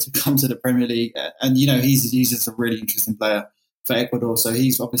to come to the Premier League, and you know he's just a really interesting player for Ecuador. So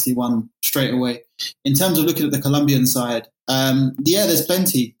he's obviously won straight away. In terms of looking at the Colombian side, there's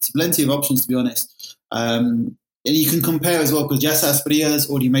plenty of options, to be honest. And you can compare as well, because Yasser Asprilla has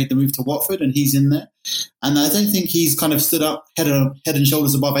already made the move to Watford and he's in there. And I don't think he's kind of stood up head and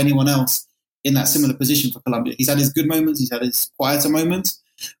shoulders above anyone else in that similar position for Colombia. He's had his good moments, he's had his quieter moments,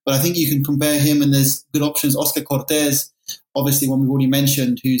 but I think you can compare him and there's good options. Oscar Cortés, obviously one we've already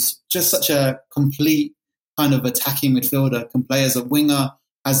mentioned, who's just such a complete kind of attacking midfielder, can play as a winger,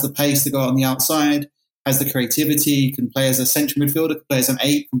 has the pace to go on the outside, has the creativity, can play as a central midfielder, can play as an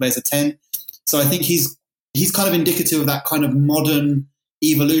 8, can play as a 10. So I think he's kind of indicative of that kind of modern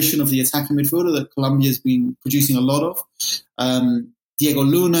evolution of the attacking midfielder that Colombia's been producing a lot of. Diego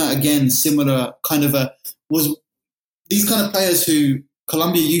Luna, again, similar kind of these kind of players who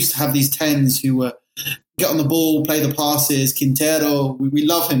Colombia used to have, these 10s who were get on the ball, play the passes. Quintero, we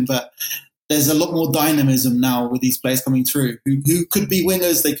love him, but there's a lot more dynamism now with these players coming through who could be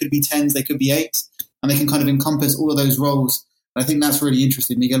wingers, they could be 10s, they could be 8s, and they can kind of encompass all of those roles. I think that's really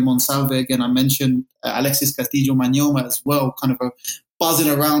interesting. Miguel Monsalve, again, I mentioned Alexis Castillo Mañoma as well, kind of buzzing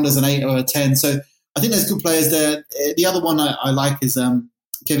around as an 8 or a 10. So I think there's good players there. The other one I like is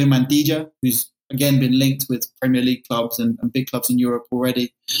Kevin Mantilla, who's, again, been linked with Premier League clubs and big clubs in Europe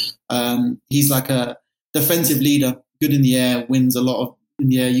already. He's like a defensive leader, good in the air, wins a lot in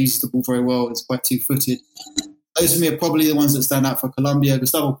the air, uses the ball very well, is quite two-footed. Those for me are probably the ones that stand out for Colombia.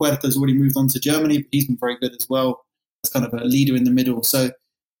 Gustavo Puerta's already moved on to Germany, but he's been very good as well. As kind of a leader in the middle. So,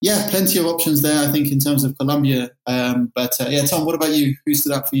 yeah, plenty of options there, I think, in terms of Colombia. Tom, what about you? Who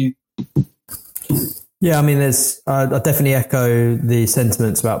stood out for you? Yeah, I mean, I definitely echo the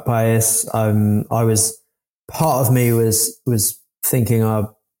sentiments about País. Part of me was thinking,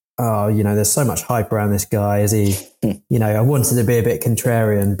 there's so much hype around this guy. Is he, I wanted to be a bit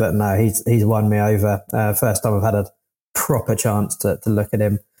contrarian, but no, he's won me over. First time I've had a proper chance to look at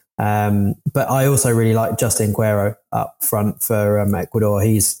him. But I also really like Justin Quero up front for Ecuador.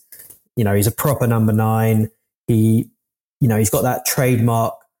 He's a proper number 9. He's got that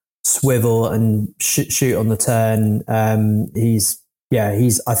trademark swivel and shoot on the turn. I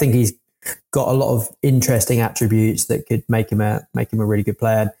think he's got a lot of interesting attributes that could make him a really good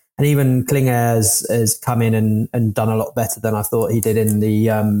player. And even Klinger has come in and done a lot better than I thought he did in the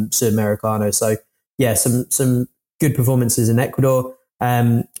Sudamericano. So yeah, some good performances in Ecuador.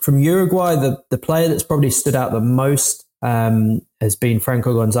 From Uruguay, the player that's probably stood out the most has been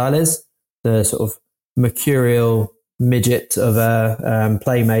Franco Gonzalez, the sort of mercurial midget of a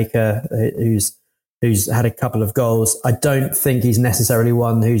playmaker who's had a couple of goals. I don't think he's necessarily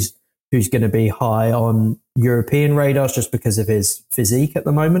one who's going to be high on European radars just because of his physique at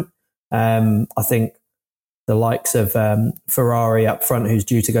the moment. I think the likes of Ferrari up front, who's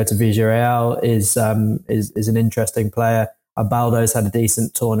due to go to Villarreal, is an interesting player. Abaldo's had a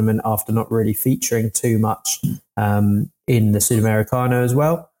decent tournament after not really featuring too much in the Sudamericano as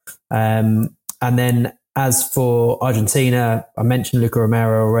well. And then as for Argentina, I mentioned Luca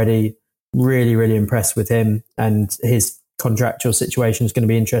Romero already. Really, really impressed with him, and his contractual situation is going to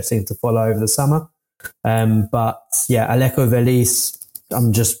be interesting to follow over the summer. But yeah, Alejo Veliz,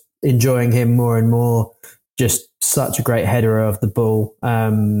 I'm just enjoying him more and more. Just such a great header of the ball.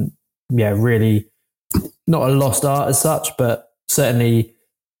 Really not a lost art as such, but certainly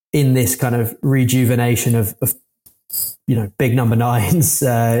in this kind of rejuvenation of big number nines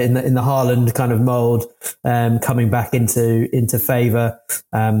in the Haaland kind of mold, coming back into favour.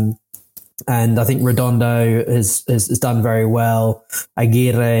 And I think Redondo has done very well.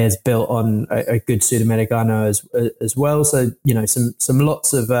 Aguirre has built on a good Sudamericano as well. So, some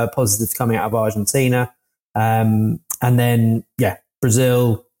lots of positives coming out of Argentina. And then,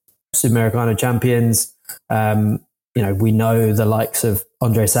 Brazil, Sudamericano champions. We know the likes of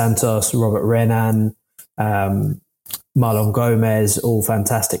Andre Santos, Robert Renan, Marlon Gomez, all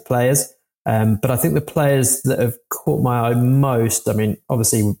fantastic players. But I think the players that have caught my eye most,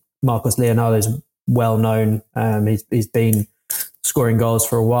 obviously Marcos Leonardo is well known. He's been scoring goals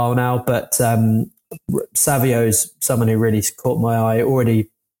for a while now, but Savio's someone who really caught my eye, already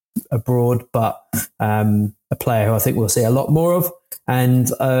abroad, but a player who I think we'll see a lot more of. And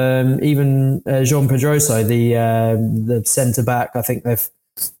even João Pedroso, the centre back, I think they've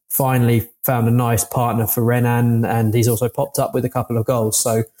finally found a nice partner for Renan, and he's also popped up with a couple of goals.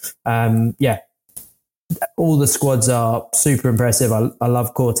 So, all the squads are super impressive. I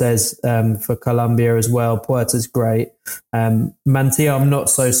love Cortez for Colombia as well. Puerta's great. Mantilla, I'm not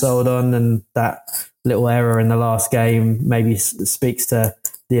so sold on, and that little error in the last game maybe speaks to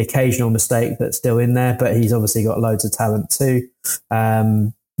the occasional mistake that's still in there, but he's obviously got loads of talent too.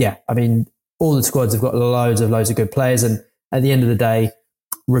 All the squads have got loads of good players, and at the end of the day,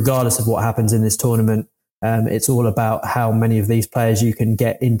 regardless of what happens in this tournament, it's all about how many of these players you can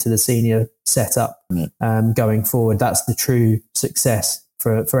get into the senior setup going forward. That's the true success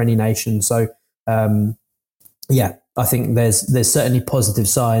for any nation. So, I think there's certainly positive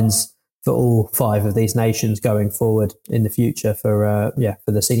signs for all 5 of these nations going forward in the future for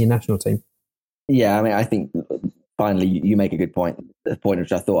the senior national team. Yeah, I think finally you make a good point. The point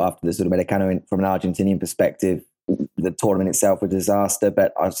which I thought after the Sudamericano from an Argentinian perspective, the tournament itself was a disaster,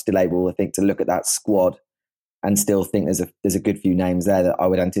 but I was still able, I think, to look at that squad and still think there's a good few names there that I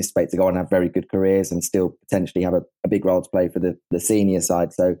would anticipate to go on and have very good careers and still potentially have a big role to play for the senior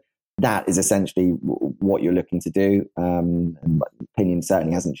side. So that is essentially what you're looking to do. And my opinion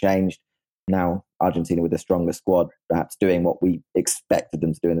certainly hasn't changed. Now Argentina with a stronger squad, perhaps doing what we expected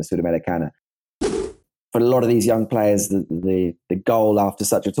them to do in the Sudamericana. For a lot of these young players, the goal after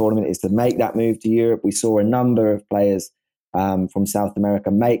such a tournament is to make that move to Europe. We saw a number of players from South America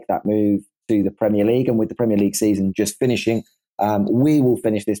make that move to the Premier League, and with the Premier League season just finishing, we will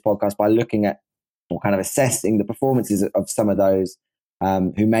finish this podcast by looking at or kind of assessing the performances of some of those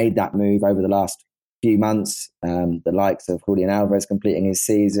who made that move over the last few months. The likes of Julian Alvarez completing his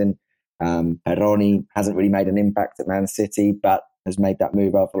season. Perroni hasn't really made an impact at Man City, but has made that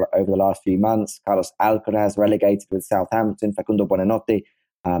move over the last few months. Carlos Alcaraz relegated with Southampton. Facundo Buonanotte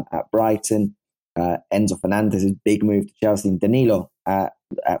at Brighton. Enzo Fernandez's big move to Chelsea. And Danilo at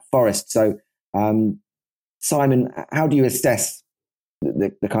Forest. So, Simon, how do you assess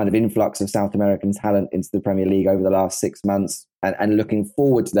the kind of influx of South American talent into the Premier League over the last 6 months and looking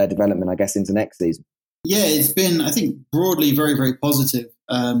forward to their development, I guess, into next season? Yeah, it's been, I think, broadly very, very positive.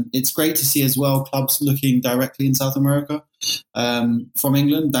 It's great to see as well clubs looking directly in South America from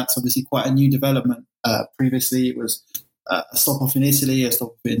England. That's obviously quite a new development. Previously, it was a stop-off in Italy, a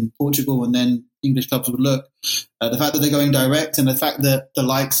stop-off in Portugal, and then English clubs would look. The fact that they're going direct and the fact that the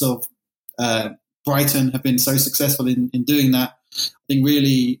likes of Brighton have been so successful in doing that, I think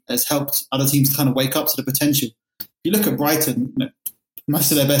really has helped other teams to kind of wake up to the potential. If you look at Brighton,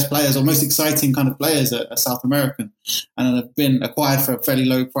 most of their best players or most exciting kind of players are South American and have been acquired for fairly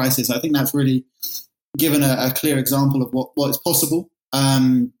low prices. I think that's really given a clear example of what is possible.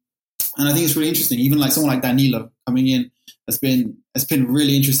 And I think it's really interesting. Even like someone like Danilo coming in has been a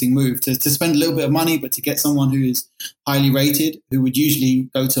really interesting move to spend a little bit of money, but to get someone who is highly rated, who would usually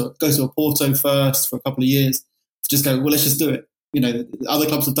go to a Porto first for a couple of years, to just go, well, let's just do it. Other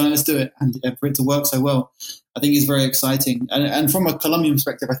clubs have done it, let's do it. And for it to work so well, I think is very exciting. And from a Colombian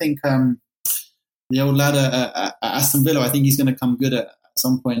perspective, I think the old lad at Aston Villa, I think he's going to come good at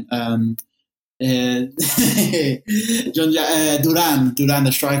some point. Duran,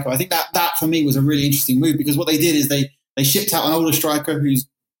 the striker. I think that for me was a really interesting move, because what they did is they shipped out an older striker who's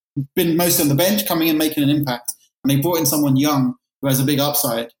been mostly on the bench, coming in making an impact, and they brought in someone young who has a big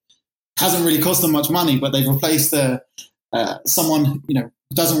upside. Hasn't really cost them much money, but they've replaced someone who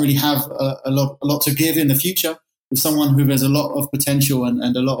doesn't really have a lot to give in the future with someone who has a lot of potential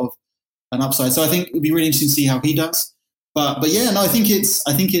and a lot of an upside. So I think it'd be really interesting to see how he does. But yeah, no, I think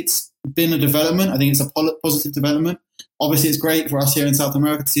it's been a development. I think it's a positive development. obviously it's great for us here in South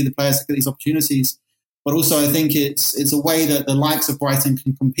America to see the players get these opportunities. But also, I think it's a way that the likes of Brighton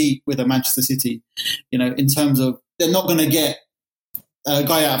can compete with a Manchester City, in terms of they're not going to get a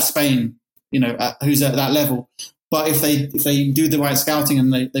guy out of Spain, who's at that level. But if they do the right scouting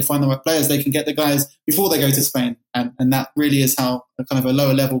and they find the right players, they can get the guys before they go to Spain. And that really is how a kind of a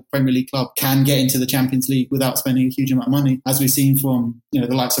lower level Premier League club can get into the Champions League without spending a huge amount of money, as we've seen from the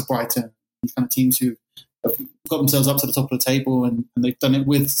likes of Brighton, these kind of teams who have got themselves up to the top of the table, and they've done it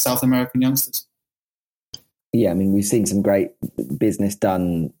with South American youngsters. Yeah, I mean, we've seen some great business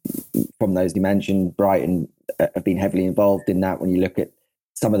done from those you mentioned. Brighton have been heavily involved in that. When you look at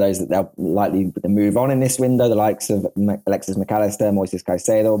some of those that they'll likely to move on in this window, the likes of Alexis McAllister, Moises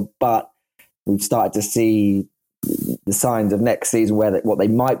Caicedo, but we've started to see the signs of next season what they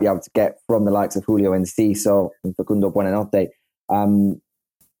might be able to get from the likes of Julio Enciso and Facundo Buonanotte.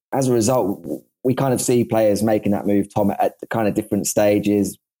 As a result, we kind of see players making that move, Tom, at kind of different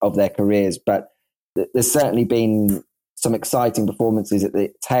stages of their careers, but there's certainly been some exciting performances at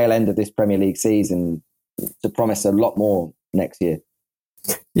the tail end of this Premier League season to promise a lot more next year.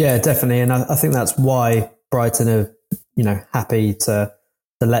 Yeah, definitely. And I think that's why Brighton are, happy to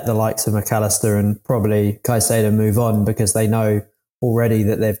let the likes of McAllister and probably Caicedo move on, because they know already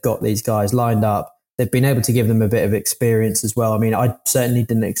that they've got these guys lined up. They've been able to give them a bit of experience as well. I mean, I certainly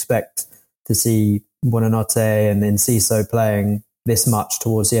didn't expect to see Buonanotte and Enciso playing this much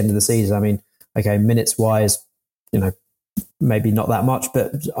towards the end of the season. I mean, okay, minutes wise, maybe not that much,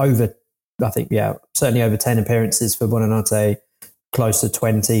 but certainly over 10 appearances for Buonanotte, close to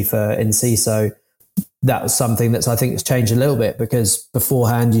 20 for Enciso. That was something that's, I think, has changed a little bit, because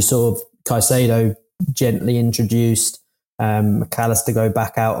beforehand you saw Caicedo gently introduced, McAllister go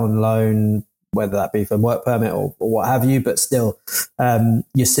back out on loan, whether that be for work permit or what have you, but still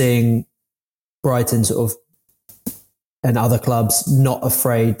you're seeing Brighton sort of and other clubs not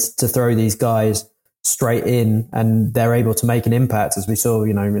afraid to throw these guys straight in, and they're able to make an impact, as we saw,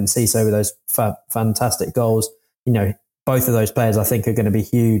 in Enciso with those fantastic goals. Both of those players I think are going to be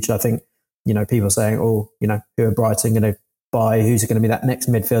huge. I think, people saying, who are Brighton going to buy? Who's going to be that next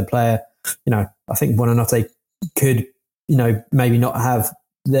midfield player? I think Buonanotte could, maybe not have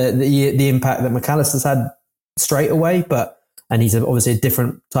the impact that McAllister's had straight away, and he's obviously a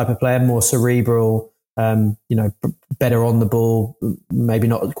different type of player, more cerebral, better on the ball, maybe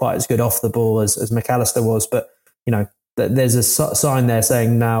not quite as good off the ball as McAllister was, but there's a sign there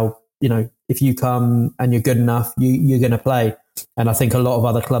saying now, if you come and you're good enough, you're going to play. And I think a lot of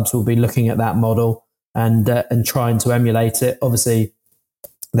other clubs will be looking at that model and trying to emulate it. Obviously,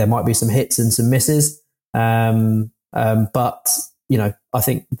 there might be some hits and some misses, but I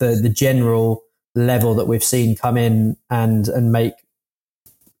think the general level that we've seen come in and make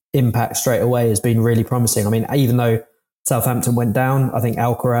impact straight away has been really promising. I mean, even though Southampton went down, I think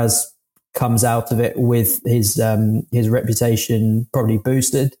Alcaraz comes out of it with his reputation probably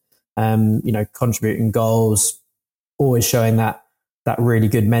boosted. Contributing goals, always showing that really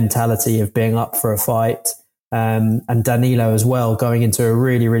good mentality of being up for a fight. And Danilo as well, going into a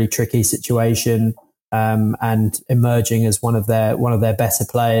really, really tricky situation, and emerging as one of their better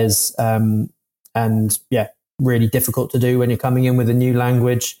players. Really difficult to do when you're coming in with a new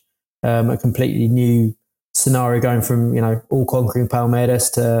language, a completely new scenario, going from, all conquering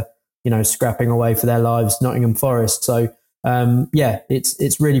Palmeiras to, scrapping away for their lives, Nottingham Forest. So,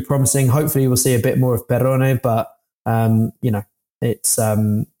 it's really promising. Hopefully we'll see a bit more of Perrone, but, it's,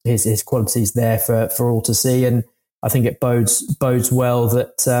 his quality's there for all to see. And I think it bodes well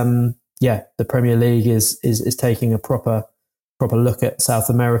that, the Premier League is taking a proper look at South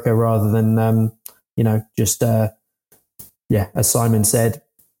America, rather than, just, as Simon said,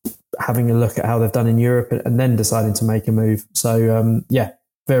 having a look at how they've done in Europe and then deciding to make a move. So,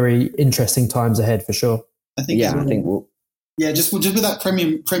 very interesting times ahead for sure. I think just with that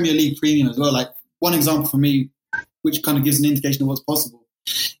Premier League premium as well. Like, one example for me, which kind of gives an indication of what's possible,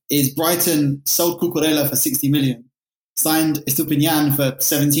 is Brighton sold Cucurella for 60 million, signed Estupiñán for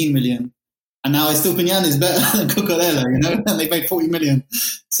 17 million, and now Estupiñán is better than Cucurella, and they paid 40 million.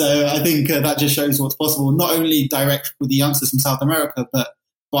 So I think that just shows what's possible, not only direct with the youngsters from South America, but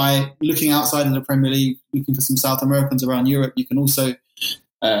by looking outside of the Premier League, looking for some South Americans around Europe, you can also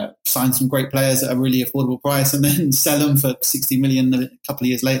sign some great players at a really affordable price and then sell them for 60 million a couple of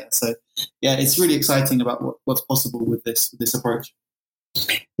years later. So, it's really exciting about what's possible with this approach.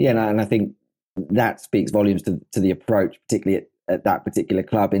 Yeah, and I think that speaks volumes to the approach, particularly at that particular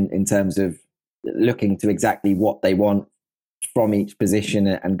club, in terms of looking to exactly what they want from each position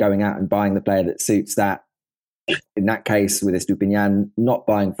and going out and buying the player that suits that. In that case, with Estupiñán, not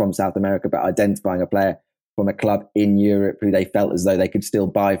buying from South America, but identifying a player from a club in Europe who they felt as though they could still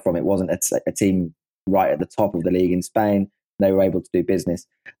buy from. It wasn't a team right at the top of the league in Spain. They were able to do business.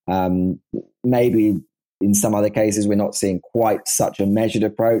 Maybe in some other cases, we're not seeing quite such a measured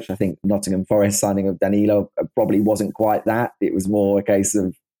approach. I think Nottingham Forest signing of Danilo probably wasn't quite that. It was more a case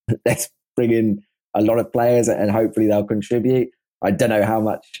of let's bring in a lot of players and hopefully they'll contribute. I don't know how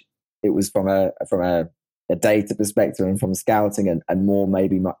much it was from a data perspective and from scouting and more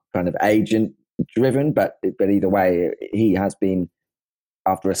maybe kind of agent driven, but either way, he has been,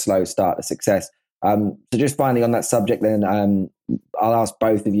 after a slow start, a success. So just finally on that subject then, I'll ask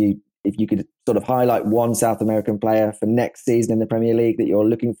both of you if you could sort of highlight one South American player for next season in the Premier League that you're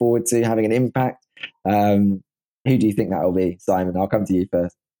looking forward to having an impact. Who do you think that will be? Simon, I'll come to you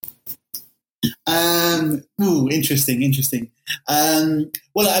first. Interesting.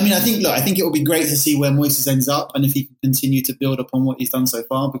 Well, I mean, I think it will be great to see where Moises ends up and if he can continue to build upon what he's done so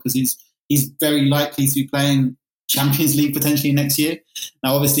far, because he's very likely to be playing Champions League potentially next year.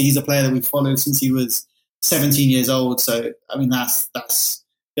 Now, obviously, he's a player that we've followed since he was 17 years old. So, I mean, that's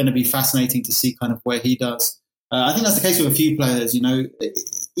going to be fascinating to see kind of where he does. I think that's the case with a few players,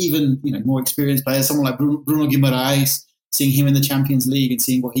 even more experienced players, someone like Bruno Guimaraes, seeing him in the Champions League and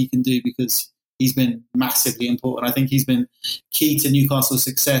seeing what he can do, because he's been massively important. I think he's been key to Newcastle's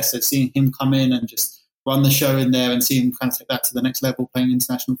success. So seeing him come in and just run the show in there and see him kind of take that to the next level playing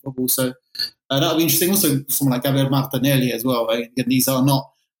international football. So that'll be interesting. Also, someone like Gabriel Martinelli as well. Right? Again, these are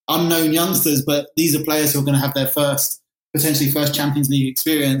not unknown youngsters, but these are players who are going to have their potentially first Champions League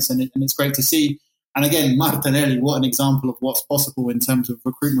experience, and it's great to see. And again, Martinelli, what an example of what's possible in terms of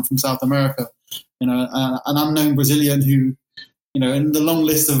recruitment from South America. An unknown Brazilian who, in the long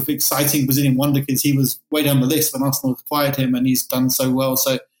list of exciting Brazilian wonder kids, he was way down the list when Arsenal acquired him, and he's done so well.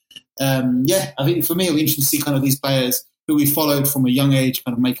 So, I think for me, it'll be interesting to see kind of these players who we followed from a young age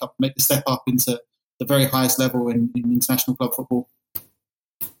kind of make the step up into the very highest level in international club football.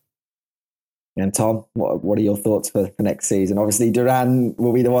 And Tom, what are your thoughts for next season? Obviously, Duran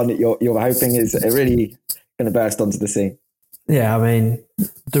will be the one that you're hoping is really going to burst onto the scene. Yeah, I mean,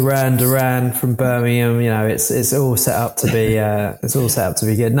 Duran from Birmingham. It's all set up to be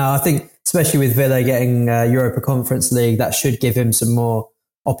good. No, I think especially with Villa getting Europa Conference League, that should give him some more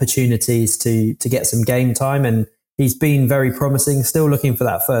opportunities to get some game time, and he's been very promising. Still looking for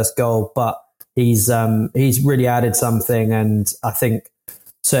that first goal, but he's really added something, and I think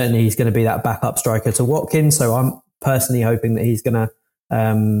certainly he's going to be that backup striker to Watkins. So I'm personally hoping that he's going to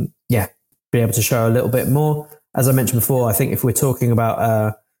be able to show a little bit more. As I mentioned before, I think if we're talking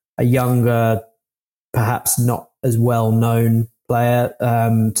about a younger, perhaps not as well known player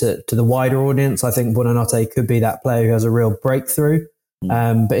to the wider audience, I think Buonanotte could be that player who has a real breakthrough.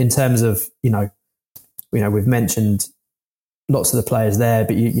 But in terms of, we've mentioned lots of the players there,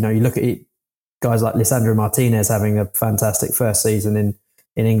 but you look at guys like Lisandro Martinez having a fantastic first season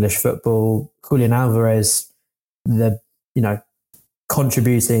in English football, Julian Alvarez,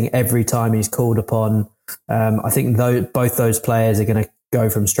 contributing every time he's called upon. I think both those players are going to go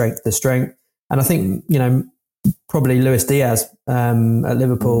from strength to strength. And I think, probably Luis Diaz at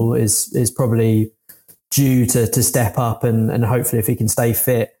Liverpool is probably due to step up, and hopefully if he can stay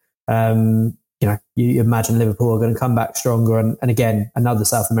fit, you imagine Liverpool are going to come back stronger. And again, another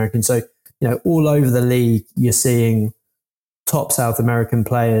South American. So, all over the league, you're seeing top South American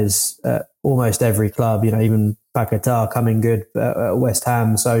players at almost every club, even Paquetá coming good at West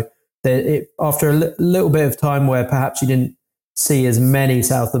Ham. So after a little bit of time where perhaps you didn't see as many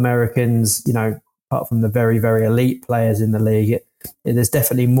South Americans, apart from the very, very elite players in the league, there's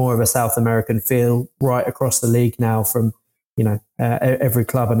definitely more of a South American feel right across the league now from, every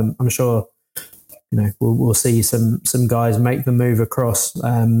club. And I'm sure, we'll see some guys make the move across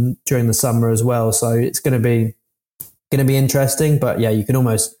during the summer as well. So it's going to be interesting. But yeah, you can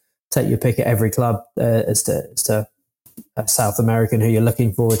almost take your pick at every club as to a South American who you're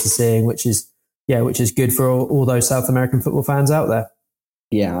looking forward to seeing, which is good for all those South American football fans out there.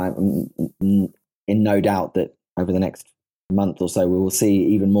 Yeah, I'm in no doubt that over the next month or so, we will see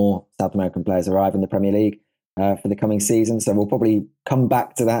even more South American players arrive in the Premier League for the coming season. So we'll probably come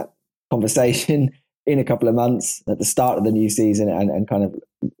back to that conversation in a couple of months at the start of the new season and kind of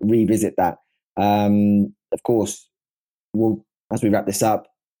revisit that. Of course, as we wrap this up,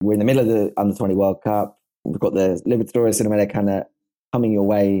 we're in the middle of the Under-20 World Cup. We've got the Libertadores Sudamericana coming your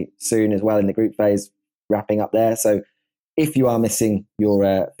way soon as well in the group phase, wrapping up there. So if you are missing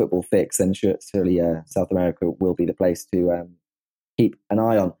your football fix, then surely South America will be the place to keep an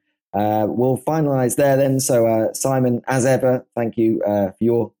eye on. We'll finalise there then. So Simon, as ever, thank you for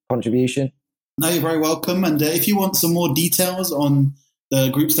your contribution. No, you're very welcome. And if you want some more details on the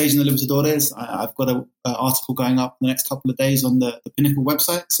group stage in the Libertadores. I've got an article going up in the next couple of days on the Pinnacle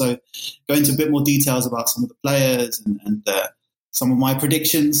website. So go into a bit more details about some of the players and some of my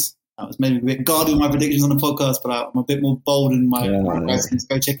predictions. I was maybe a bit guarded with my predictions on the podcast, but I'm a bit more bold in my predictions.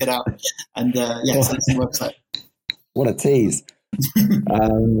 Go check it out. And so it's the website. What a tease.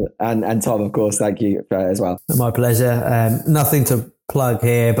 And Tom, of course, thank you as well. My pleasure. Nothing to plug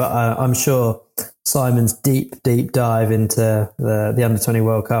here, but I'm sure Simon's deep dive into the Under-20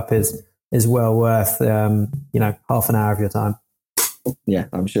 World Cup is well worth half an hour of your time. Yeah,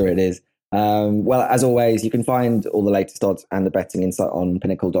 I'm sure it is. Well, as always, you can find all the latest odds and the betting insight on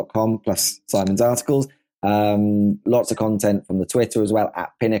pinnacle.com, plus Simon's articles. Lots of content from the Twitter as well,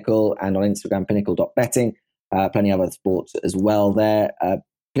 at Pinnacle, and on Instagram, pinnacle.betting. Plenty of other sports as well there.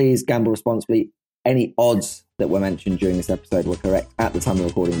 Please gamble responsibly. Any odds that were mentioned during this episode were correct at the time of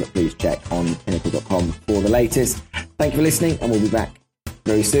recording, but please check on pinnacle.com for the latest. Thank you for listening, and we'll be back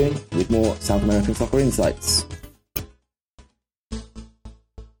very soon with more South American soccer insights.